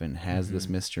life and has this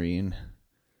mystery, and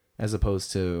as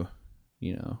opposed to,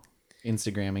 you know,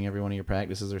 Instagramming every one of your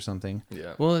practices or something.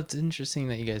 Yeah. Well, it's interesting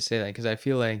that you guys say that, because I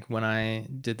feel like when I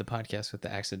did the podcast with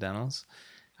the Accidentals,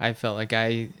 I felt like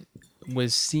I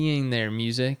was seeing their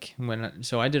music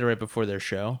so I did it right before their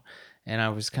show, and I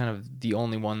was kind of the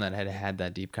only one that had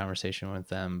that deep conversation with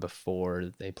them before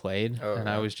they played. Oh, and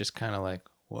right. I was just kind of like,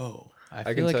 whoa, I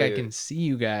can feel like tell I you- can see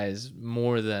you guys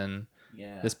more than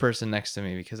Yeah. this person next to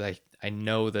me, because I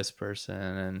know this person,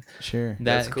 and Sure. that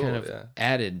That's cool, kind of yeah.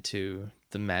 added to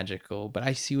the magical. But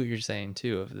I see what you're saying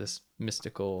too, of this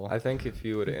mystical. I think if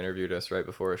you would have interviewed us right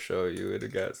before a show, you would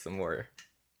have got some more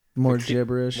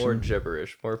Gibberish. more and-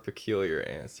 gibberish, more peculiar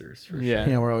answers for Yeah.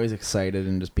 Yeah, we're always excited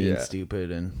and just being Yeah. stupid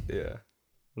and sure. Yeah.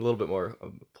 A little bit more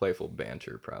playful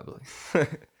banter, probably.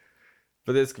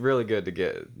 But it's really good to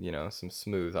get, you know, some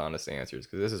smooth, honest answers,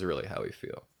 because this is really how we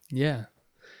feel. Yeah.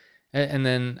 And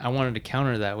then I wanted to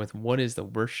counter that with, what is the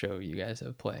worst show you guys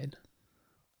have played?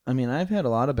 I mean, I've had a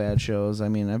lot of bad shows. I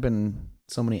mean, I've been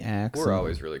so many acts. We're and-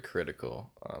 always really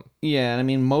critical. Yeah, and I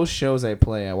mean, most shows I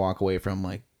play, I walk away from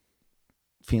like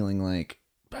feeling like,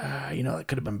 you know, that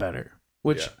could have been better.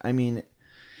 Which Yeah. I mean,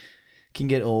 can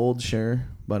get old, sure,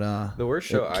 but The worst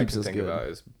show it I keeps can us think good. about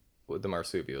is with the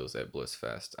Marsupials at Bliss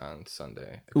Fest on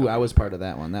Sunday. Ooh, I was part of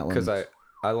that one. That one Because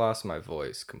I lost my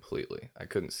voice completely. I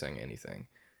couldn't sing anything.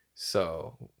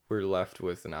 So we're left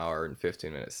with an hour and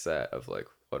 15-minute set of like,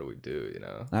 what do we do, you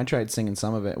know? I tried singing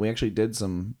some of it. We actually did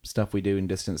some stuff we do in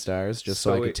Distant Stars just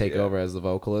so I could take over as the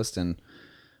vocalist. And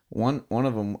one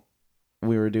of them,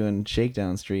 we were doing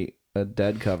Shakedown Street, a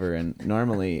Dead cover, and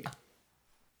normally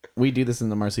we do this in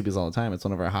the Marsupials all the time. It's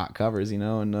one of our hot covers, you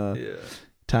know. And Yeah.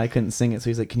 Ty couldn't sing it, so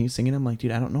he's like, "Can you sing it?" I'm like,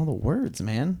 "Dude, I don't know the words,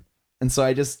 man." And so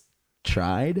I just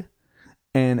tried.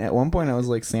 And at one point, I was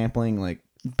like sampling like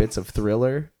bits of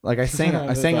Thriller. Like I sang a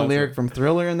That's lyric awesome. from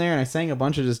Thriller in there, and I sang a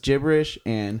bunch of just gibberish.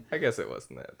 And I guess it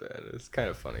wasn't that bad. It's kind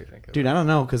of funny thinking. dude, I don't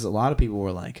know, because a lot of people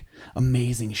were like,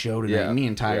 "Amazing show tonight." Yeah, Me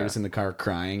and Ty yeah. were just in the car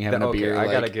crying, having a beer. I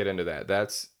like, gotta get into that.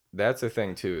 That's the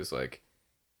thing too. Is like,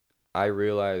 I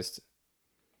realized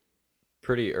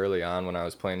pretty early on when I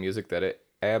was playing music that it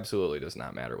absolutely does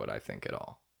not matter what I think at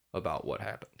all about what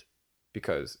happened,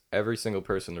 because every single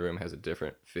person in the room has a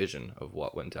different vision of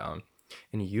what went down,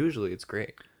 and usually it's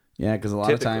great. yeah, because a lot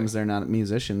of Typically. times they're not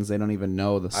musicians; they don't even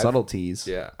know the subtleties.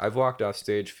 Yeah, I've walked off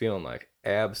stage feeling like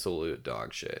absolute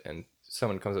dog shit, and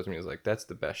someone comes up to me and is like, "That's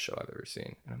the best show I've ever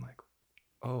seen," and I'm like,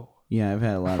 "Oh." Yeah, I've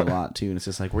had a lot too, and it's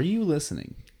just like, were you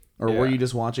listening, or were Yeah. you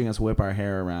just watching us whip our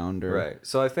hair around? Or Right.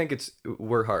 So I think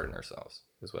we're hard on ourselves,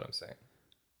 is what I'm saying.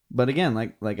 But again,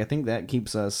 like I think that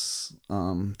keeps us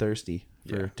thirsty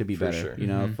to be for better. sure. You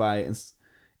know,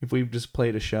 if we've just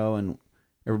played a show and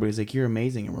everybody's like, "You're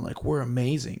amazing," and we're like, "We're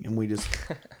amazing," and we just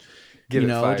Give you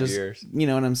it know, 5 just years. you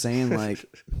know what I'm saying? Like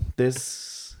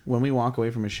this, when we walk away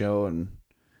from a show, and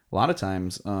a lot of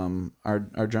times,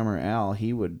 our drummer Al,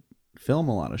 he would film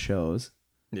a lot of shows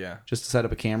Yeah. just to set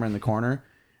up a camera in the corner.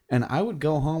 And I would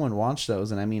go home and watch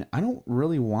those. And I mean, I don't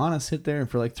really want to sit there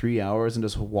for like 3 hours and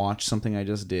just watch something I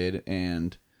just did.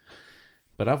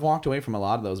 But I've walked away from a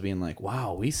lot of those being like,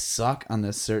 wow, we suck on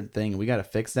this certain thing. We got to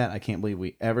fix that. I can't believe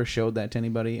we ever showed that to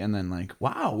anybody. And then like,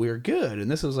 wow, we're good.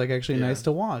 And this was like actually nice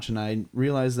to watch. And I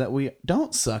realized that we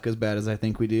don't suck as bad as I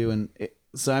think we do.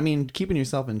 So, I mean, keeping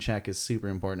yourself in check is super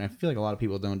important. I feel like a lot of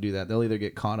people don't do that. They'll either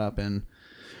get caught up in,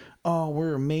 oh,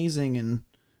 we're amazing and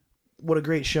what a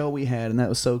great show we had and that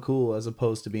was so cool, as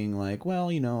opposed to being like,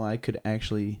 well, you know, I could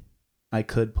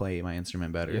play my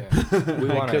instrument better. Yeah. We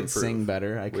I want to could sing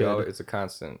better. It's a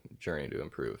constant journey to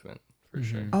improvement, for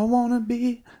sure. I want to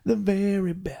be the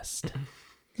very best.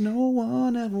 No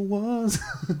one ever was.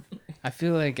 I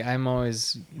feel like I'm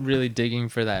always really digging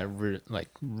for that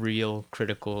real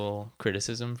critical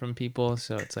criticism from people.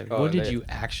 So it's like, what did you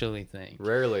actually think?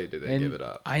 Rarely do they give it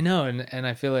up. I know, and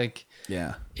I feel like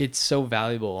Yeah, it's so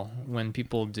valuable when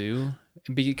people do,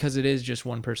 because it is just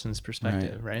one person's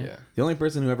perspective, right? Yeah. the only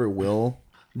person who ever will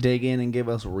dig in and give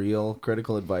us real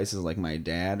critical advice is like my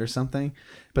dad or something.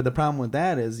 But the problem with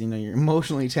that is, you know, you're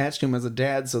emotionally attached to him as a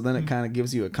dad, so then it kind of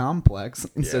gives you a complex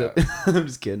instead of I'm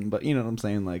just kidding, but you know what I'm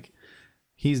saying? Like,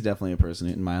 he's definitely a person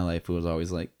in my life who was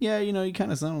always like, yeah, you know, you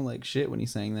kind of sounded like shit when you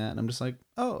sang that. And I'm just like,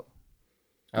 oh,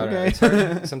 I don't know. okay. It's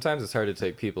hard, sometimes it's hard to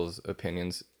take people's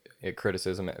opinions,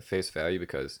 criticism at face value,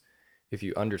 because if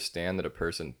you understand that a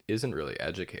person isn't really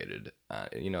educated,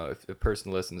 you know, if a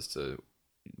person listens to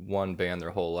one band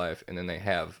their whole life and then they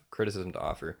have criticism to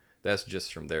offer, that's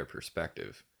just from their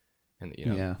perspective. And, you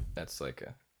know, that's like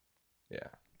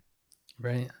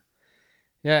Right.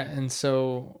 Yeah. And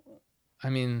so, I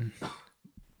mean,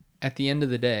 at the end of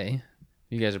the day,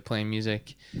 you guys are playing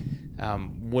music.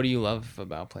 What do you love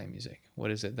about playing music? What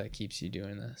is it that keeps you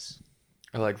doing this?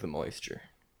 I like the moisture.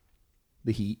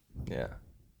 The heat. Yeah.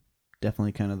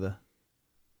 Definitely kind of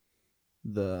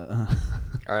the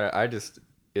I just,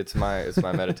 it's my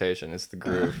meditation. It's the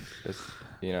groove. It's,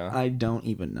 you know, I don't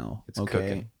even know. It's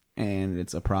cooking. And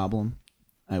it's a problem.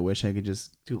 I wish I could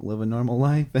just live a normal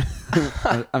life.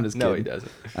 I'm just kidding. No, he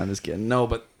doesn't. I'm just kidding. No,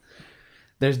 but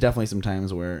there's definitely some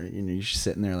times where, you know, you're just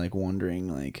sitting there like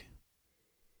wondering like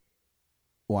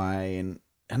why, and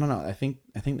I don't know. I think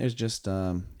there's just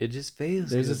It just feels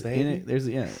there's good, this baby.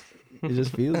 it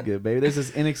just feels good, baby. There's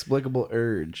this inexplicable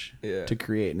urge Yeah. to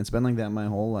create, and it's been like that my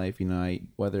whole life. You know,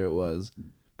 whether it was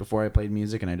before I played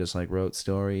music and I just like wrote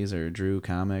stories or drew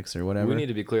comics or whatever. We need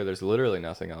to be clear. There's literally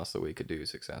nothing else that we could do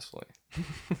successfully.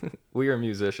 We are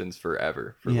musicians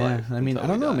forever for life. I mean, I until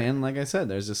don't we know, die. man. Like I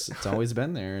said, it's always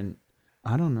been there, and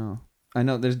I don't know. I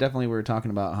know there's definitely, we were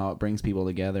talking about how it brings people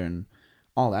together and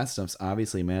all that stuff's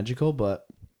obviously magical, but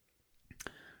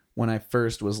when I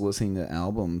first was listening to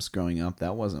albums growing up,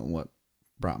 that wasn't what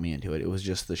brought me into it. It was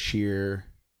just the sheer,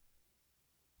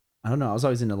 I don't know, I was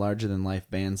always into larger than life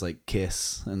bands like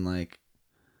Kiss and like,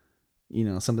 you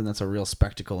know, something that's a real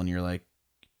spectacle and you're like,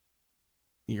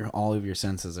 all of your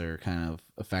senses are kind of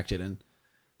affected, and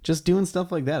just doing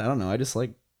stuff like that. I don't know. I just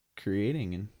like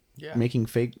creating and making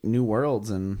fake new worlds,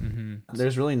 and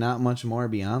there's really not much more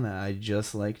beyond that. I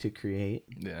just like to create.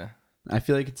 Yeah. I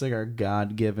feel like it's like our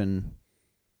God-given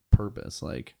purpose.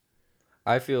 Like,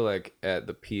 I feel like at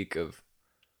the peak of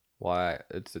why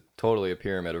it's totally a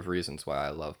pyramid of reasons why I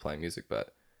love playing music,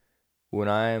 but when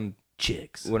I'm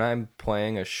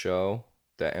playing a show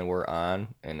and we're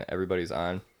on and everybody's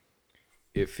on,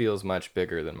 it feels much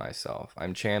bigger than myself.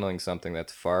 I'm channeling something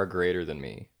that's far greater than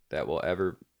me,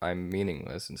 I'm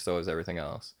meaningless, and so is everything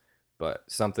else. But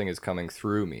something is coming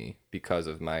through me because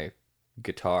of my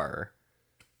guitar.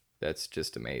 That's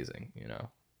just amazing, you know?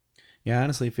 Yeah, I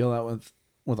honestly feel that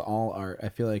with all art. I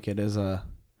feel like it is I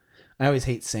always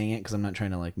hate saying it because I'm not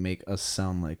trying to like make us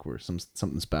sound like we're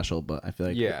something special, but I feel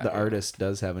like the artist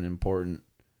does have an important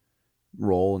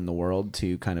role in the world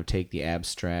to kind of take the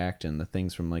abstract and the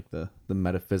things from like the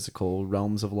metaphysical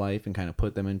realms of life and kind of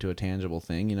put them into a tangible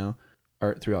thing. You know,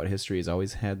 art throughout history has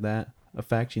always had that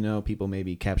effect. You know, people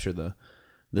maybe capture the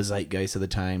zeitgeist of the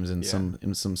times in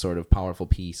some sort of powerful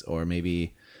piece, or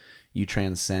maybe you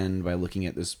transcend by looking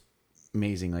at this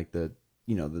amazing, like the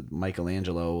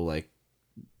Michelangelo, like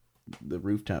the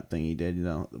rooftop thing he did, you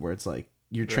know, where it's like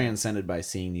you're transcended by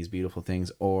seeing these beautiful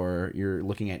things, or you're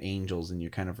looking at angels and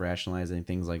you're kind of rationalizing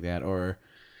things like that, or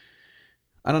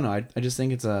I don't know. I just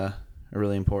think it's a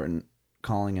really important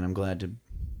calling, and I'm glad to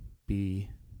be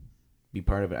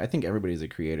part of it. I think everybody's a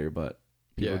creator, but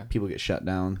people get shut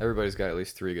down. Everybody's got at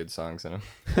least 3 good songs in them,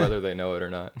 whether they know it or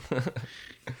not.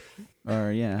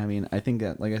 Or yeah, I mean, I think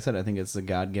that, like I said, I think it's a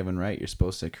God-given right. You're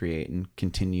supposed to create and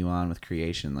continue on with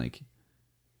creation. Like,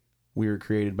 we were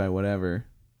created by whatever,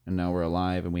 and now we're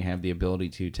alive, and we have the ability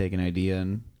to take an idea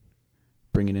and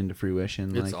bring it into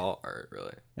fruition. It's like, all art,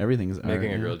 really. Everything's art.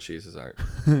 Making a grilled cheese is art.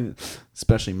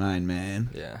 Especially mine, man.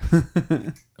 Yeah.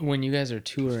 When you guys are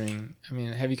touring, I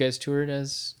mean, have you guys toured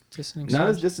as Distant Not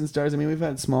Stars? as Distant Stars. I mean, we've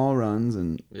had small runs,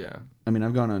 and Yeah. I mean,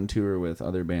 I've gone on tour with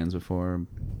other bands before,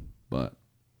 but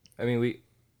I mean,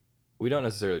 we don't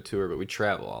necessarily tour, but we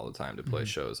travel all the time to play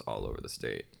shows all over the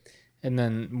state. And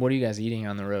then what are you guys eating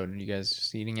on the road? Are you guys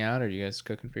just eating out, or are you guys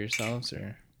cooking for yourselves,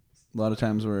 or? a lot of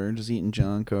times we're just eating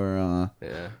junk or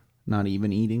Yeah. not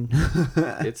even eating.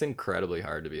 It's incredibly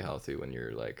hard to be healthy when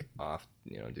you're like off,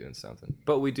 doing something.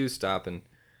 But we do stop, and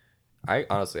I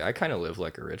honestly kind of live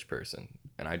like a rich person,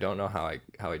 and I don't know how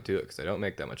I do it because I don't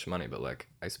make that much money. But like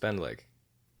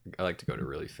I like to go to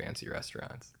really fancy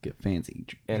restaurants, Get fancy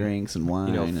And, drinks and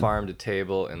wine. and farm to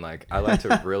table, and like I like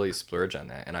to really splurge on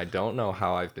that. And I don't know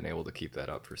how I've been able to keep that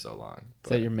up for so long. Is But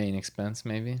that your main expense,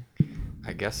 maybe?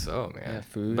 I guess so, man. Yeah,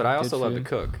 food. But I good also love to food.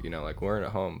 cook. Like we're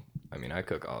at home. I mean, I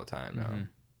cook all the time now. Mhm.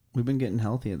 We've been getting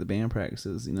healthy at the band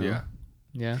practices, Yeah.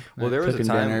 Yeah. Well, there was a Cooking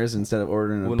time dinners instead of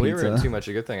ordering a when pizza. we were in Too Much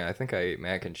a Good Thing. I think I ate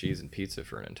mac and cheese and pizza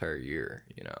for an entire year.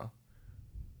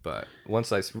 But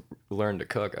once I learned to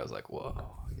cook, I was like,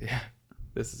 whoa, yeah,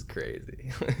 this is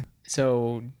crazy.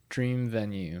 So, dream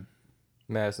venue.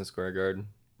 Madison Square Garden,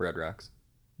 Red Rocks.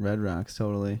 Red Rocks,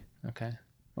 totally. Okay.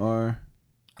 Or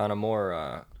On a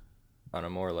more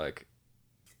like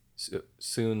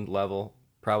soon level,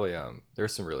 probably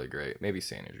there's some really great, maybe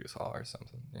St. Andrews Hall or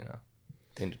something,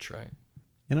 in Detroit.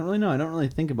 I don't really know. I don't really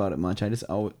think about it much. I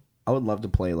would love to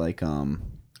play like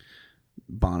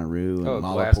Bonnaroo and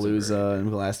Lollapalooza and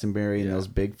Glastonbury and Yeah. those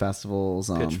big festivals.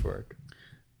 Pitchfork.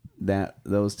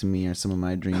 Those to me are some of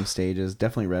my dream stages.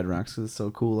 Definitely Red Rocks is so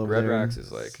cool over Red there. Rocks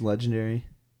is It's like legendary.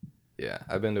 Yeah,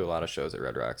 I've been to a lot of shows at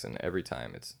Red Rocks, and every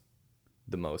time it's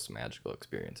the most magical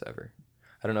experience ever.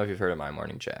 I don't know if you've heard of My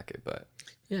Morning Jacket, but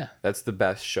Yeah. that's the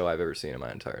best show I've ever seen in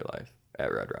my entire life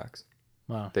at Red Rocks.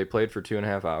 Wow. They played for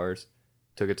 2.5 hours,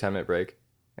 took a 10-minute break,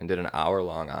 and did an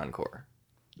hour-long encore.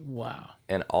 Wow.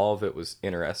 And all of it was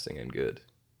interesting and good.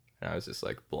 And I was just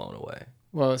like blown away.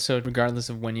 Well, so regardless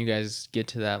of when you guys get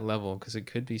to that level, because it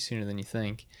could be sooner than you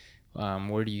think,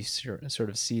 where do you sort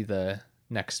of see the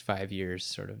next 5 years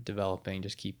sort of developing?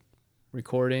 Just keep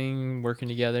recording, working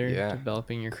together, Yeah.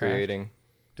 developing your craft? Creating,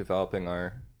 developing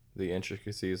the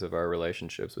intricacies of our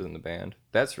relationships within the band.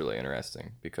 That's really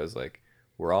interesting because like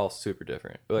we're all super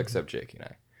different, well, except Jake and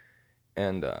I.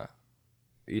 And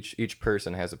each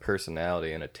person has a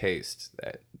personality and a taste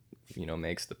that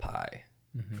makes the pie.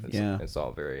 Mhm. It's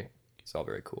all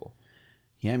very cool.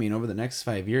 Yeah, I mean, over the next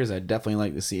 5 years, I'd definitely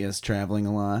like to see us traveling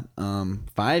a lot.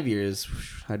 5 years,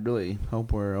 I'd really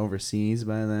hope we're overseas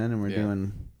by then, and we're Yeah.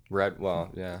 doing.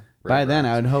 By Then,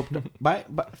 I would hope by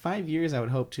 5 years, I would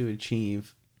hope to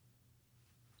achieve,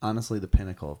 honestly, the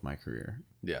pinnacle of my career.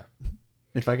 Yeah.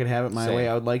 If I could have it my Same. way,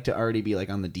 I would like to already be like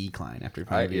on the decline after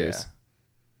 5 years.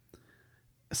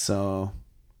 So,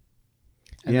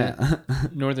 And yeah.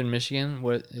 Northern Michigan,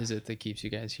 what is it that keeps you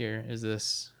guys here? Is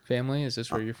this family? Is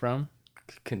this where you're from?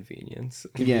 Convenience.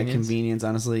 Yeah, convenience.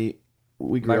 Honestly,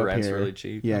 we grew My up rent's here. really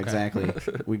cheap. Yeah, Okay. exactly.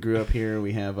 We grew up here.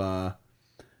 We have our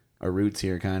roots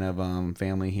here, kind of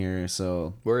family here.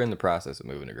 So We're in the process of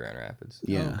moving to Grand Rapids,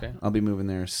 yeah, okay. I'll be moving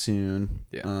there soon.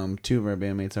 Yeah. 2 of our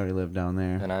bandmates already live down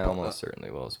there. and I almost certainly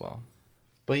will as well.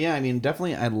 But yeah, I mean,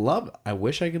 definitely, I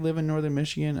wish I could live in Northern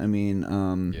Michigan. I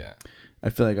mean, Yeah. I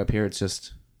feel like up here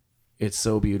it's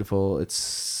so beautiful.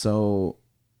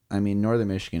 I mean, Northern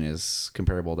Michigan is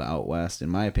comparable to out west, in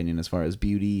my opinion, as far as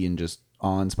beauty and just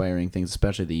awe-inspiring things,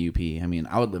 especially the UP. I mean,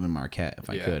 I would live in Marquette if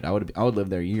I Yeah. could. I would live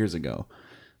there years ago.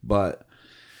 But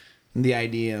the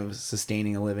idea of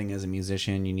sustaining a living as a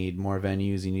musician, you need more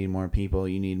venues, you need more people,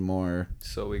 you need more.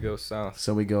 So we go south.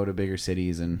 So we go to bigger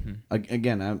cities, and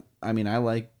again, I mean, I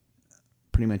like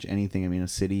pretty much anything. I mean, a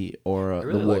city or I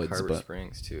really the like woods, Harbor but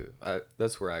Springs too.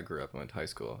 That's where I grew up and went to high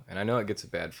school. And I know it gets a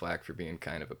bad flack for being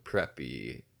kind of a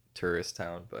preppy tourist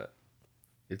town, but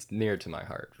it's near to my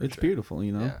heart. For it's sure. beautiful,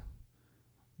 you know. Yeah.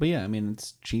 But yeah, I mean,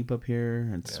 it's cheap up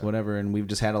here. It's Yeah. whatever, and we've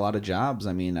just had a lot of jobs.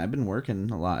 I mean, I've been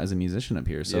working a lot as a musician up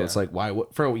here, so Yeah. it's like,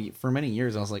 for many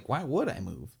years I was like, why would I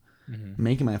move? Mm-hmm.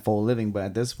 Making my full living, but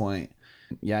at this point,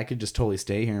 I could just totally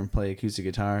stay here and play acoustic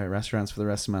guitar at restaurants for the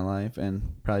rest of my life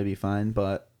and probably be fine.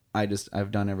 But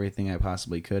I've done everything I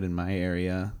possibly could in my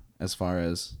area as far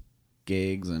as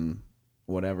gigs and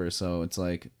whatever. So it's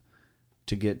like,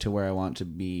 to get to where I want to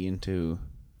be and to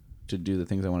do the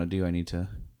things I want to do, I need to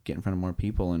get in front of more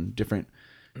people and different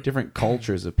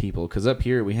cultures of people. Because up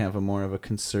here we have a more of a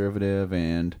conservative,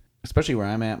 and especially where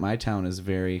I'm at, my town is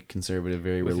very conservative,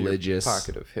 very With religious. Your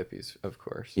pocket of hippies, of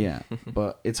course. Yeah,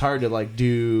 but it's hard to like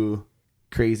do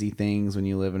crazy things when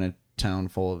you live in a town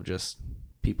full of just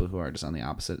people who are just on the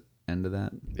opposite end of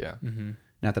that. Yeah. Mm-hmm.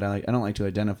 Not that I don't like to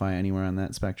identify anywhere on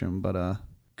that spectrum, but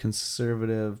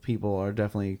conservative people are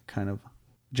definitely kind of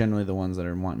generally the ones that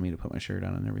are wanting me to put my shirt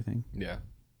on and everything. Yeah.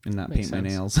 And not Makes paint my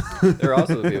sense. nails. They're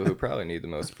also the people who probably need the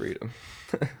most freedom.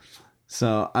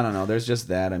 So I don't know. There's just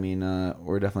that. I mean,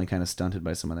 we're definitely kind of stunted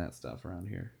by some of that stuff around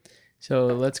here. So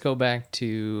let's go back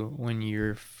to when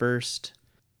your first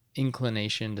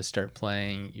inclination to start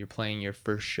playing, you're playing your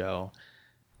first show.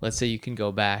 Let's say you can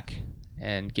go back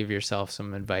and give yourself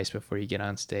some advice before you get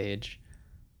on stage.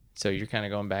 So you're kind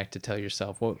of going back to tell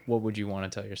yourself, what would you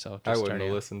want to tell yourself? I just wouldn't starting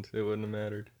have out? listened. It wouldn't have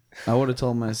mattered. I would have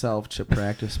told myself to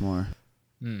practice more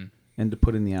Mm. and to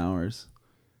put in the hours.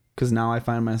 Because now I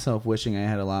find myself wishing I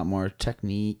had a lot more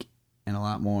technique and a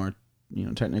lot more,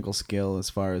 technical skill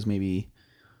as far as maybe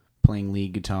playing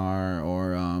lead guitar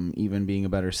or even being a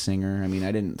better singer. I mean,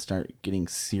 I didn't start getting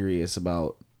serious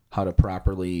about how to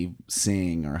properly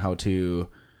sing or how to,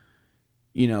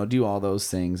 do all those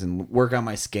things and work on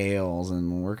my scales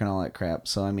and work on all that crap.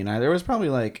 So, I mean, there was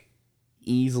probably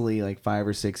easily 5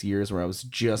 or 6 years where I was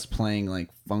just playing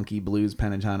funky blues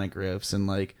pentatonic riffs and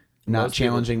not Most people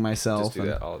challenging myself. Just do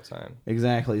that all the time.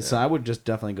 Exactly. Yeah. So I would just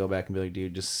definitely go back and be like,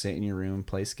 dude, just sit in your room,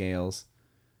 play scales,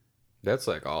 That's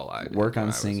all I did. work when on I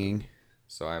was singing.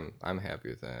 So I'm happy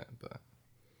with that. But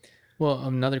Well,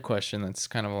 another question that's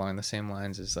kind of along the same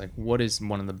lines is what is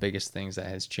one of the biggest things that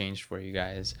has changed for you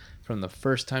guys from the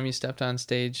first time you stepped on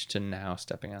stage to now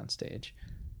stepping on stage?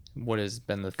 What has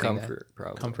been the thing? comfort,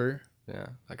 probably. Comfort Yeah.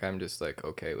 I'm just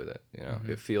okay with it. Mhm.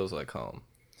 It feels like home.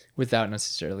 without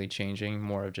necessarily changing,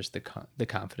 more of just the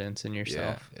confidence in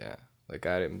yourself. Yeah.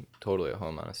 I'm totally at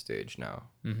home on a stage now.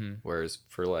 Mm-hmm. Whereas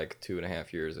for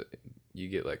 2.5 years, you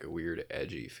get a weird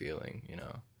edgy feeling,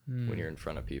 when you're in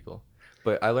front of people.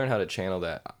 But I learned how to channel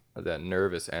that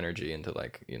nervous energy into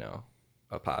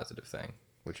a positive thing,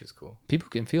 which is cool. People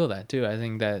can feel that too. I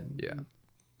think that Yeah.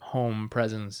 home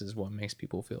presence is what makes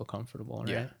people feel comfortable, right?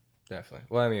 Yeah. Definitely.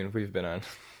 Well, I mean, we've been on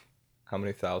how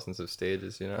many thousands of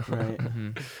stages, Right.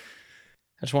 Mm-hmm.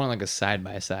 I just want a side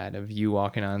by side of you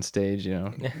walking on stage,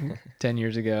 10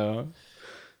 years ago.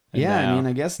 and Yeah, now. I mean,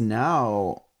 I guess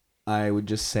now I would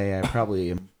just say I probably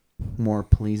am more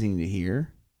pleasing to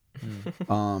hear.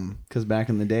 Because back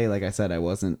in the day, like I said,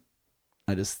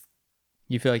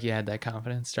 You feel like you had that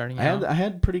confidence starting out? I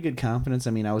had pretty good confidence.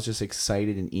 I mean, I was just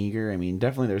excited and eager. I mean,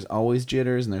 definitely there's always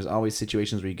jitters and there's always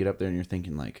situations where you get up there and you're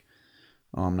thinking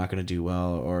oh, I'm not going to do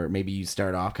well. Or maybe you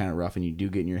start off kind of rough and you do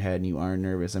get in your head and you are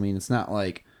nervous. I mean, it's not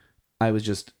like I was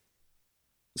just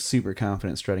super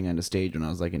confident strutting onto stage when I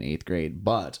was in 8th grade.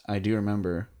 But I do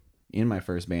remember in my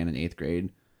first band in 8th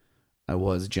grade, I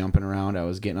was jumping around. I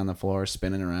was getting on the floor,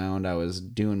 spinning around. I was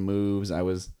doing moves.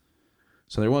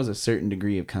 So there was a certain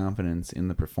degree of confidence in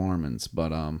the performance.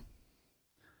 But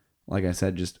like I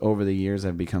said, just over the years,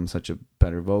 I've become such a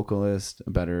better vocalist,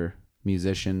 a better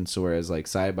musician. So whereas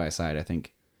side by side, I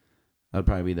think that would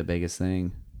probably be the biggest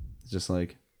thing. It's just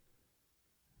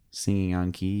singing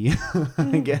on key,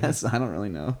 I guess. I don't really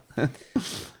know.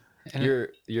 And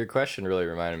Your question really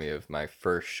reminded me of my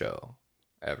first show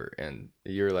ever, and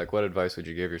you're what advice would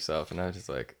you give yourself? And I was just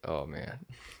oh man,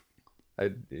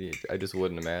 I just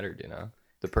wouldn't have mattered,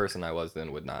 The person I was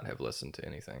then would not have listened to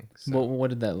anything. So. what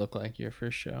did that look like, your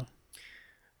first show?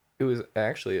 It was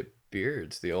actually at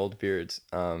Beards, the old Beards.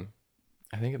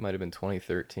 I think it might have been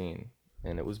 2013,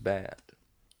 and it was bad.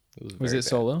 It was Was very it bad.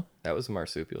 solo? That was a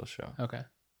marsupial show. Okay.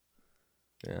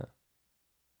 Yeah,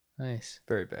 Nice.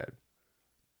 very bad.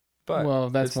 But Well,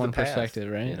 that's it's the one path,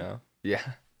 perspective, right? Yeah.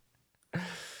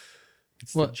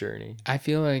 It's Well, the journey. I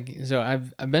feel so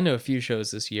I've been to a few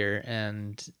shows this year,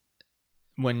 and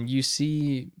when you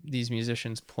see these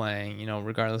musicians playing,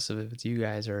 regardless of if it's you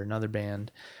guys or another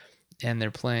band, and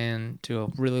they're playing to a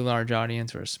really large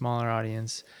audience or a smaller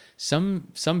audience,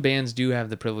 some bands do have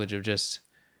the privilege of just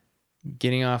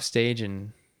getting off stage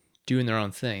and doing their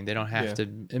own thing. They don't have to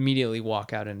immediately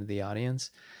walk out into the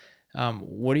audience.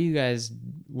 What do you guys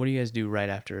do right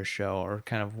after a show, or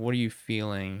kind of what are you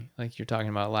feeling? You're talking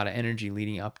about a lot of energy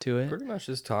leading up to it. Pretty much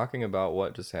just talking about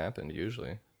what just happened,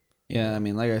 usually. Yeah, I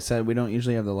mean, like I said, we don't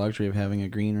usually have the luxury of having a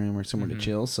green room or somewhere to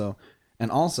chill. So,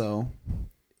 and also,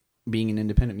 being an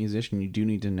independent musician, you do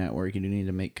need to network. You do need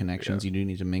to make connections. Yeah. You do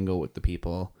need to mingle with the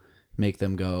people, make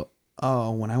them go,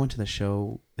 oh, when I went to the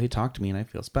show, they talked to me and I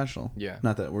feel special. Yeah.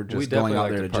 Not that we're We just going definitely out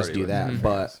like there to to just party do with that, fans.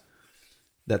 but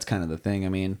that's kind of the thing. I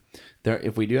mean,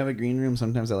 if we do have a green room,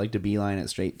 sometimes I like to beeline it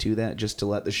straight to that just to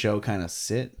let the show kind of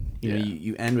sit. You know, Yeah.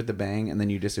 you end with the bang and then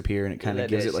you disappear and it kind of let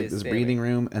gives that it like shit this spin. breathing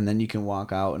room, and then you can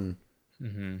walk out and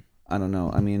Mm-hmm. I don't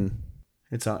know. I mean,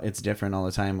 it's different all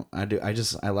the time. I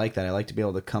like that. I like to be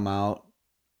able to come out.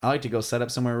 I like to go set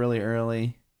up somewhere really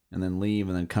early and then leave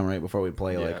and then come right before we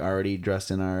play, like Yeah. already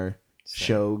dressed in our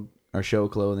Same. show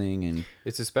clothing. And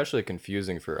It's especially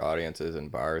confusing for audiences in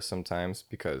bars sometimes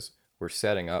because we're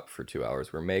setting up for 2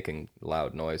 hours. We're making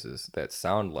loud noises that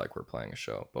sound like we're playing a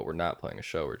show, but we're not playing a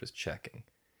show. We're just checking.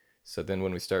 So then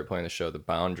when we start playing the show, the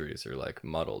boundaries are like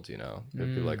muddled, you know?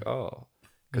 It'd be like, oh,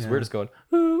 because we're just going,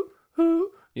 hoo, hoo,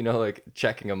 you know, like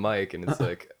checking a mic, and it's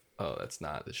like, oh, that's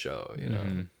not the show, you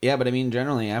know? yeah, but I mean,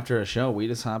 generally after a show, we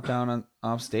just hop down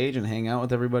off stage and hang out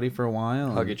with everybody for a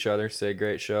while. Hug and, each other, say,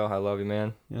 great show. I love you,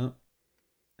 man. Yep.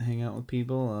 Hang out with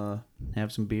people,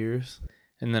 have some beers.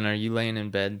 And then are you laying in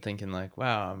bed thinking like,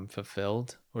 wow, I'm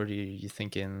fulfilled? Or do you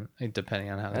thinking, like, depending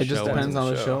on how the It show just went? depends on on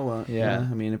the the show. show. Yeah.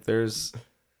 I mean,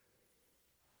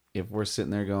 if we're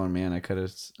sitting there going, man,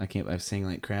 I sang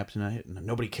like crap tonight and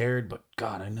nobody cared, but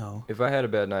God, I know. If I had a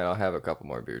bad night, I'll have a couple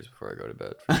more beers before I go to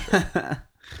bed.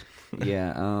 For sure.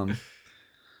 Yeah.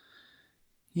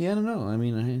 Yeah, I don't know. I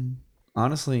mean,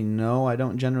 honestly, no, I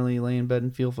don't generally lay in bed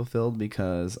and feel fulfilled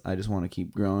because I just want to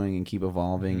keep growing and keep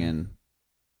evolving, and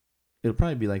it'll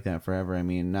probably be like that forever. I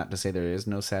mean, not to say there is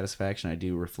no satisfaction. I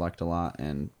do reflect a lot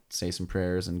and say some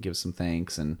prayers and give some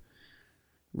thanks, and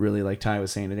really, like Ty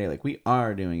was saying today, like we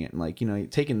are doing it, and like, you know,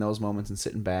 taking those moments and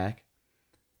sitting back,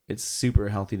 it's super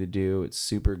healthy to do. It's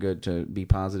super good to be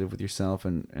positive with yourself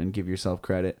and give yourself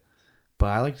credit. But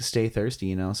I like to stay thirsty,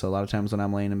 you know? So a lot of times when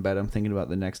I'm laying in bed, I'm thinking about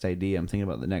the next idea. I'm thinking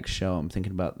about the next show. I'm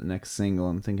thinking about the next single.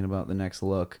 I'm thinking about the next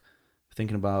look. I'm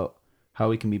thinking about how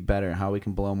we can be better, how we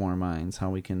can blow more minds,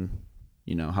 how we can,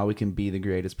 you know, how we can be the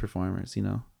greatest performers, you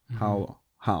know?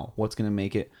 What's going to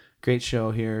make it? Great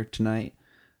show here tonight.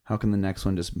 How can the next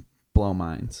one just blow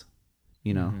minds?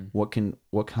 You know,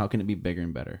 how can it be bigger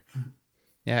and better?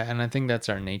 Yeah, and I think that's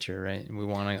our nature, right? We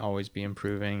want to always be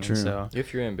improving. True. And so,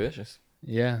 If you're ambitious,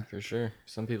 yeah. for sure.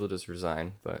 Some people just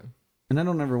resign, but And I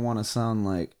don't ever want to sound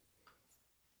like,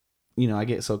 you know, I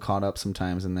get so caught up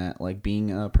sometimes in that, like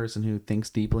being a person who thinks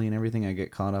deeply and everything. I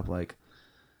get caught up like,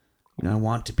 you know, I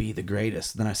want to be the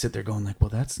greatest. Then I sit there going like, well,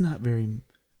 that's not very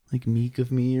like meek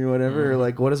of me or whatever. Or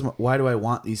like, why do I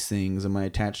want these things? Am I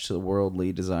attached to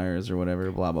worldly desires or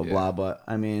whatever? Blah, blah, blah. But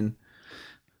I mean,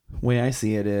 the way I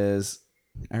see it is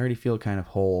I already feel kind of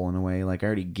whole in a way. Like I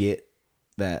already get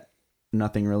that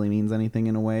nothing really means anything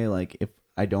in a way. Like if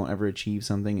I don't ever achieve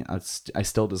something, I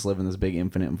still just live in this big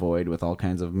infinite void with all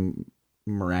kinds of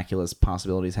miraculous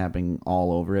possibilities happening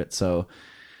all over it. So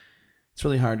it's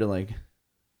really hard to like,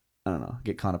 I don't know,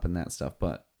 get caught up in that stuff.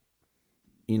 But,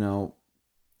 you know,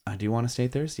 I do want to stay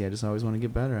thirsty. I just always want to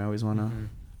get better. I always want to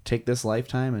take this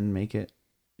lifetime and make it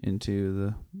into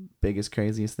the biggest,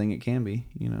 craziest thing it can be,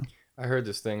 you know? I heard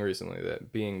this thing recently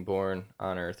that being born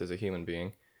on Earth as a human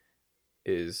being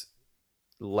is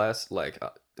less, like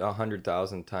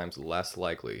 100,000 times less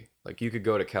likely. Like you could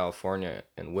go to California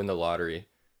and win the lottery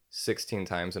 16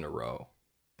 times in a row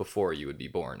before you would be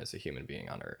born as a human being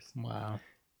on Earth. Wow.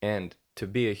 And to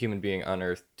be a human being on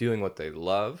Earth doing what they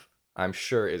love, I'm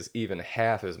sure is even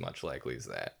half as much likely as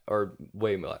that, or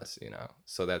way less, you know?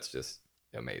 So that's just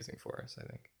amazing for us, I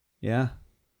think. Yeah.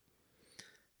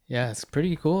 Yeah, it's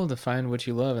pretty cool to find what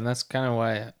you love. And that's kind of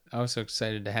why I was so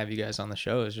excited to have you guys on the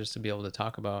show, is just to be able to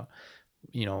talk about,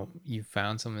 you know, you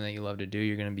found something that you love to do.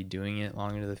 You're going to be doing it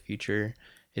long into the future.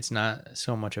 It's not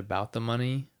so much about the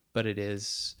money, but it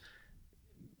is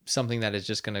something that is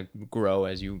just going to grow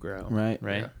as you grow. Right.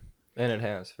 Right. Yeah. And it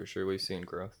has, for sure. We've seen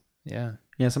growth. Yeah.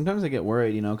 Yeah, sometimes I get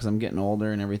worried, you know, because I'm getting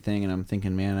older and everything, and I'm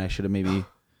thinking, man, I should have maybe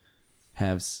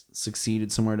have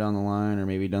succeeded somewhere down the line, or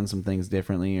maybe done some things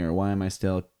differently, or why am I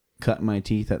still cutting my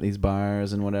teeth at these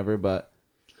bars and whatever. But,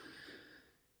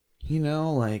 you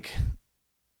know, like,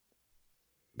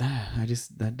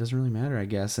 that doesn't really matter, I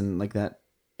guess. And like that,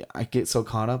 I get so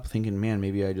caught up thinking, man,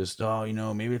 maybe I just, you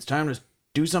know, maybe it's time to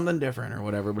do something different or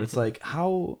whatever. But it's like,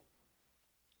 how,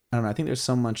 I don't know. I think there's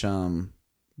so much,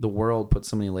 the world puts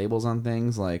so many labels on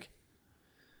things. Like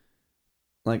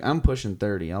I'm pushing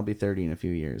 30. I'll be 30 in a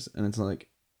few years. And it's like,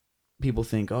 people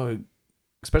think, oh,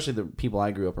 especially the people I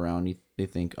grew up around, they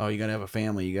think, oh, you got to have a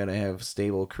family, you got to have a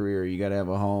stable career, you got to have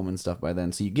a home and stuff by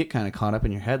then. So you get kind of caught up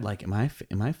in your head, like, am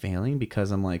I failing because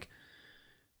I'm like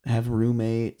have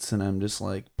roommates and I'm just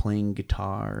like playing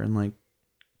guitar and like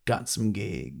got some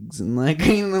gigs and like,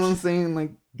 you know what I'm saying?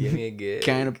 Like, Give me a gig.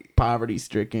 kind of poverty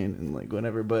stricken and like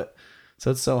whatever. But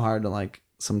so it's so hard to like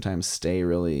sometimes stay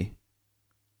really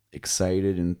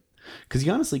excited, and because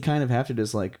you honestly kind of have to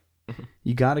just like,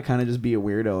 you got to kind of just be a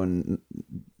weirdo and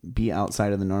be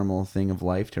outside of the normal thing of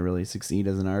life to really succeed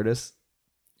as an artist.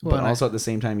 Well, But also at the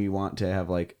same time, you want to have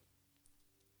like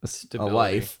a Stability.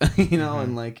 life, you know,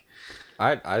 and like,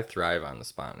 I thrive on the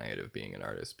spontaneity of being an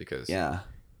artist because yeah.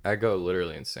 I go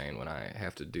literally insane when I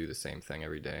have to do the same thing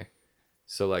every day.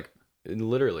 So like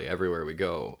literally everywhere we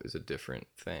go is a different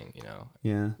thing, you know,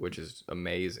 Yeah. which is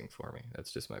amazing for me.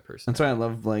 That's just my That's personality. why I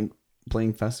love like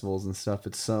playing festivals and stuff.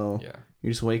 It's so, Yeah.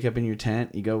 you just wake up in your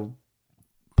tent, you go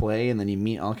play, and then you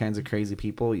meet all kinds of crazy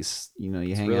people. You know,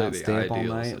 you It's hang really out, the stay up all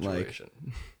ideal night. Like, situation.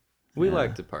 We Yeah.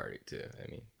 like to party too.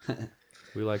 I mean,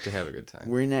 we like to have a good time.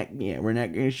 we're not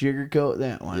gonna sugarcoat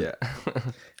that one. Yeah.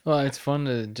 Well, it's fun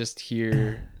to just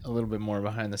hear a little bit more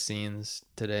behind the scenes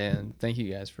today, and thank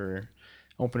you guys for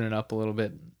opening up a little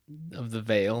bit of the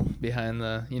veil behind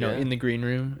the, you know, Yeah. in the green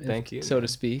room, Thank you, so to man.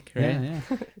 speak, right? Yeah,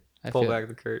 yeah. I Pull feel- back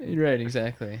the curtain. Right,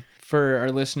 exactly. For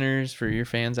our listeners, for your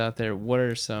fans out there, what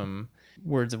are some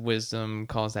words of wisdom,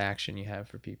 calls to action you have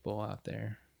for people out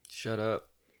there? Shut up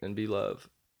and be love.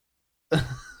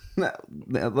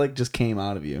 that like just came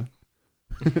out of you.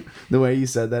 The way you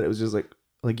said that, it was just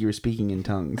like you were speaking in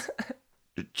tongues.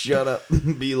 Shut up,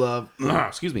 be love.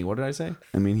 Excuse me, what did I say?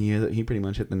 I mean, he pretty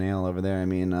much hit the nail over there. I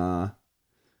mean,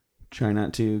 try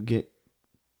not to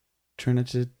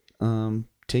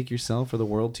take yourself or the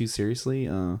world too seriously,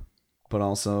 but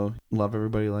also love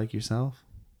everybody like yourself.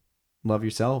 Love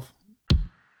yourself.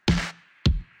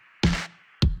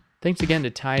 Thanks again to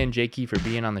Ty and Jakey for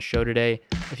being on the show today.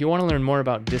 If you want to learn more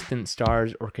about Distant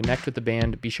Stars or connect with the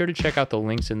band, be sure to check out the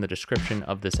links in the description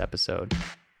of this episode.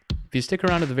 If you stick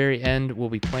around to the very end, we'll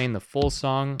be playing the full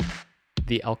song,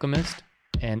 The Alchemist,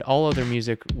 and all other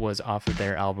music was off of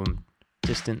their album,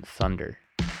 Distant Thunder.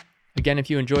 Again, if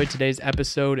you enjoyed today's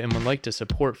episode and would like to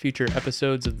support future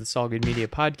episodes of the Saul Good Media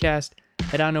podcast,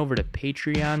 head on over to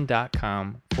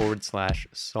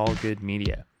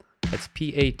patreon.com/SaulGoodMedia. That's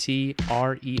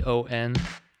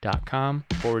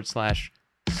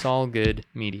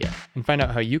patreon.com/SaulGoodMedia. And find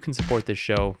out how you can support this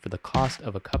show for the cost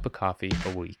of a cup of coffee a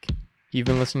week. You've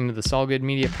been listening to the Saul Good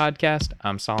Media podcast.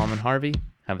 I'm Solomon Harvey.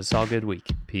 Have a Saul Good week.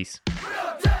 Peace.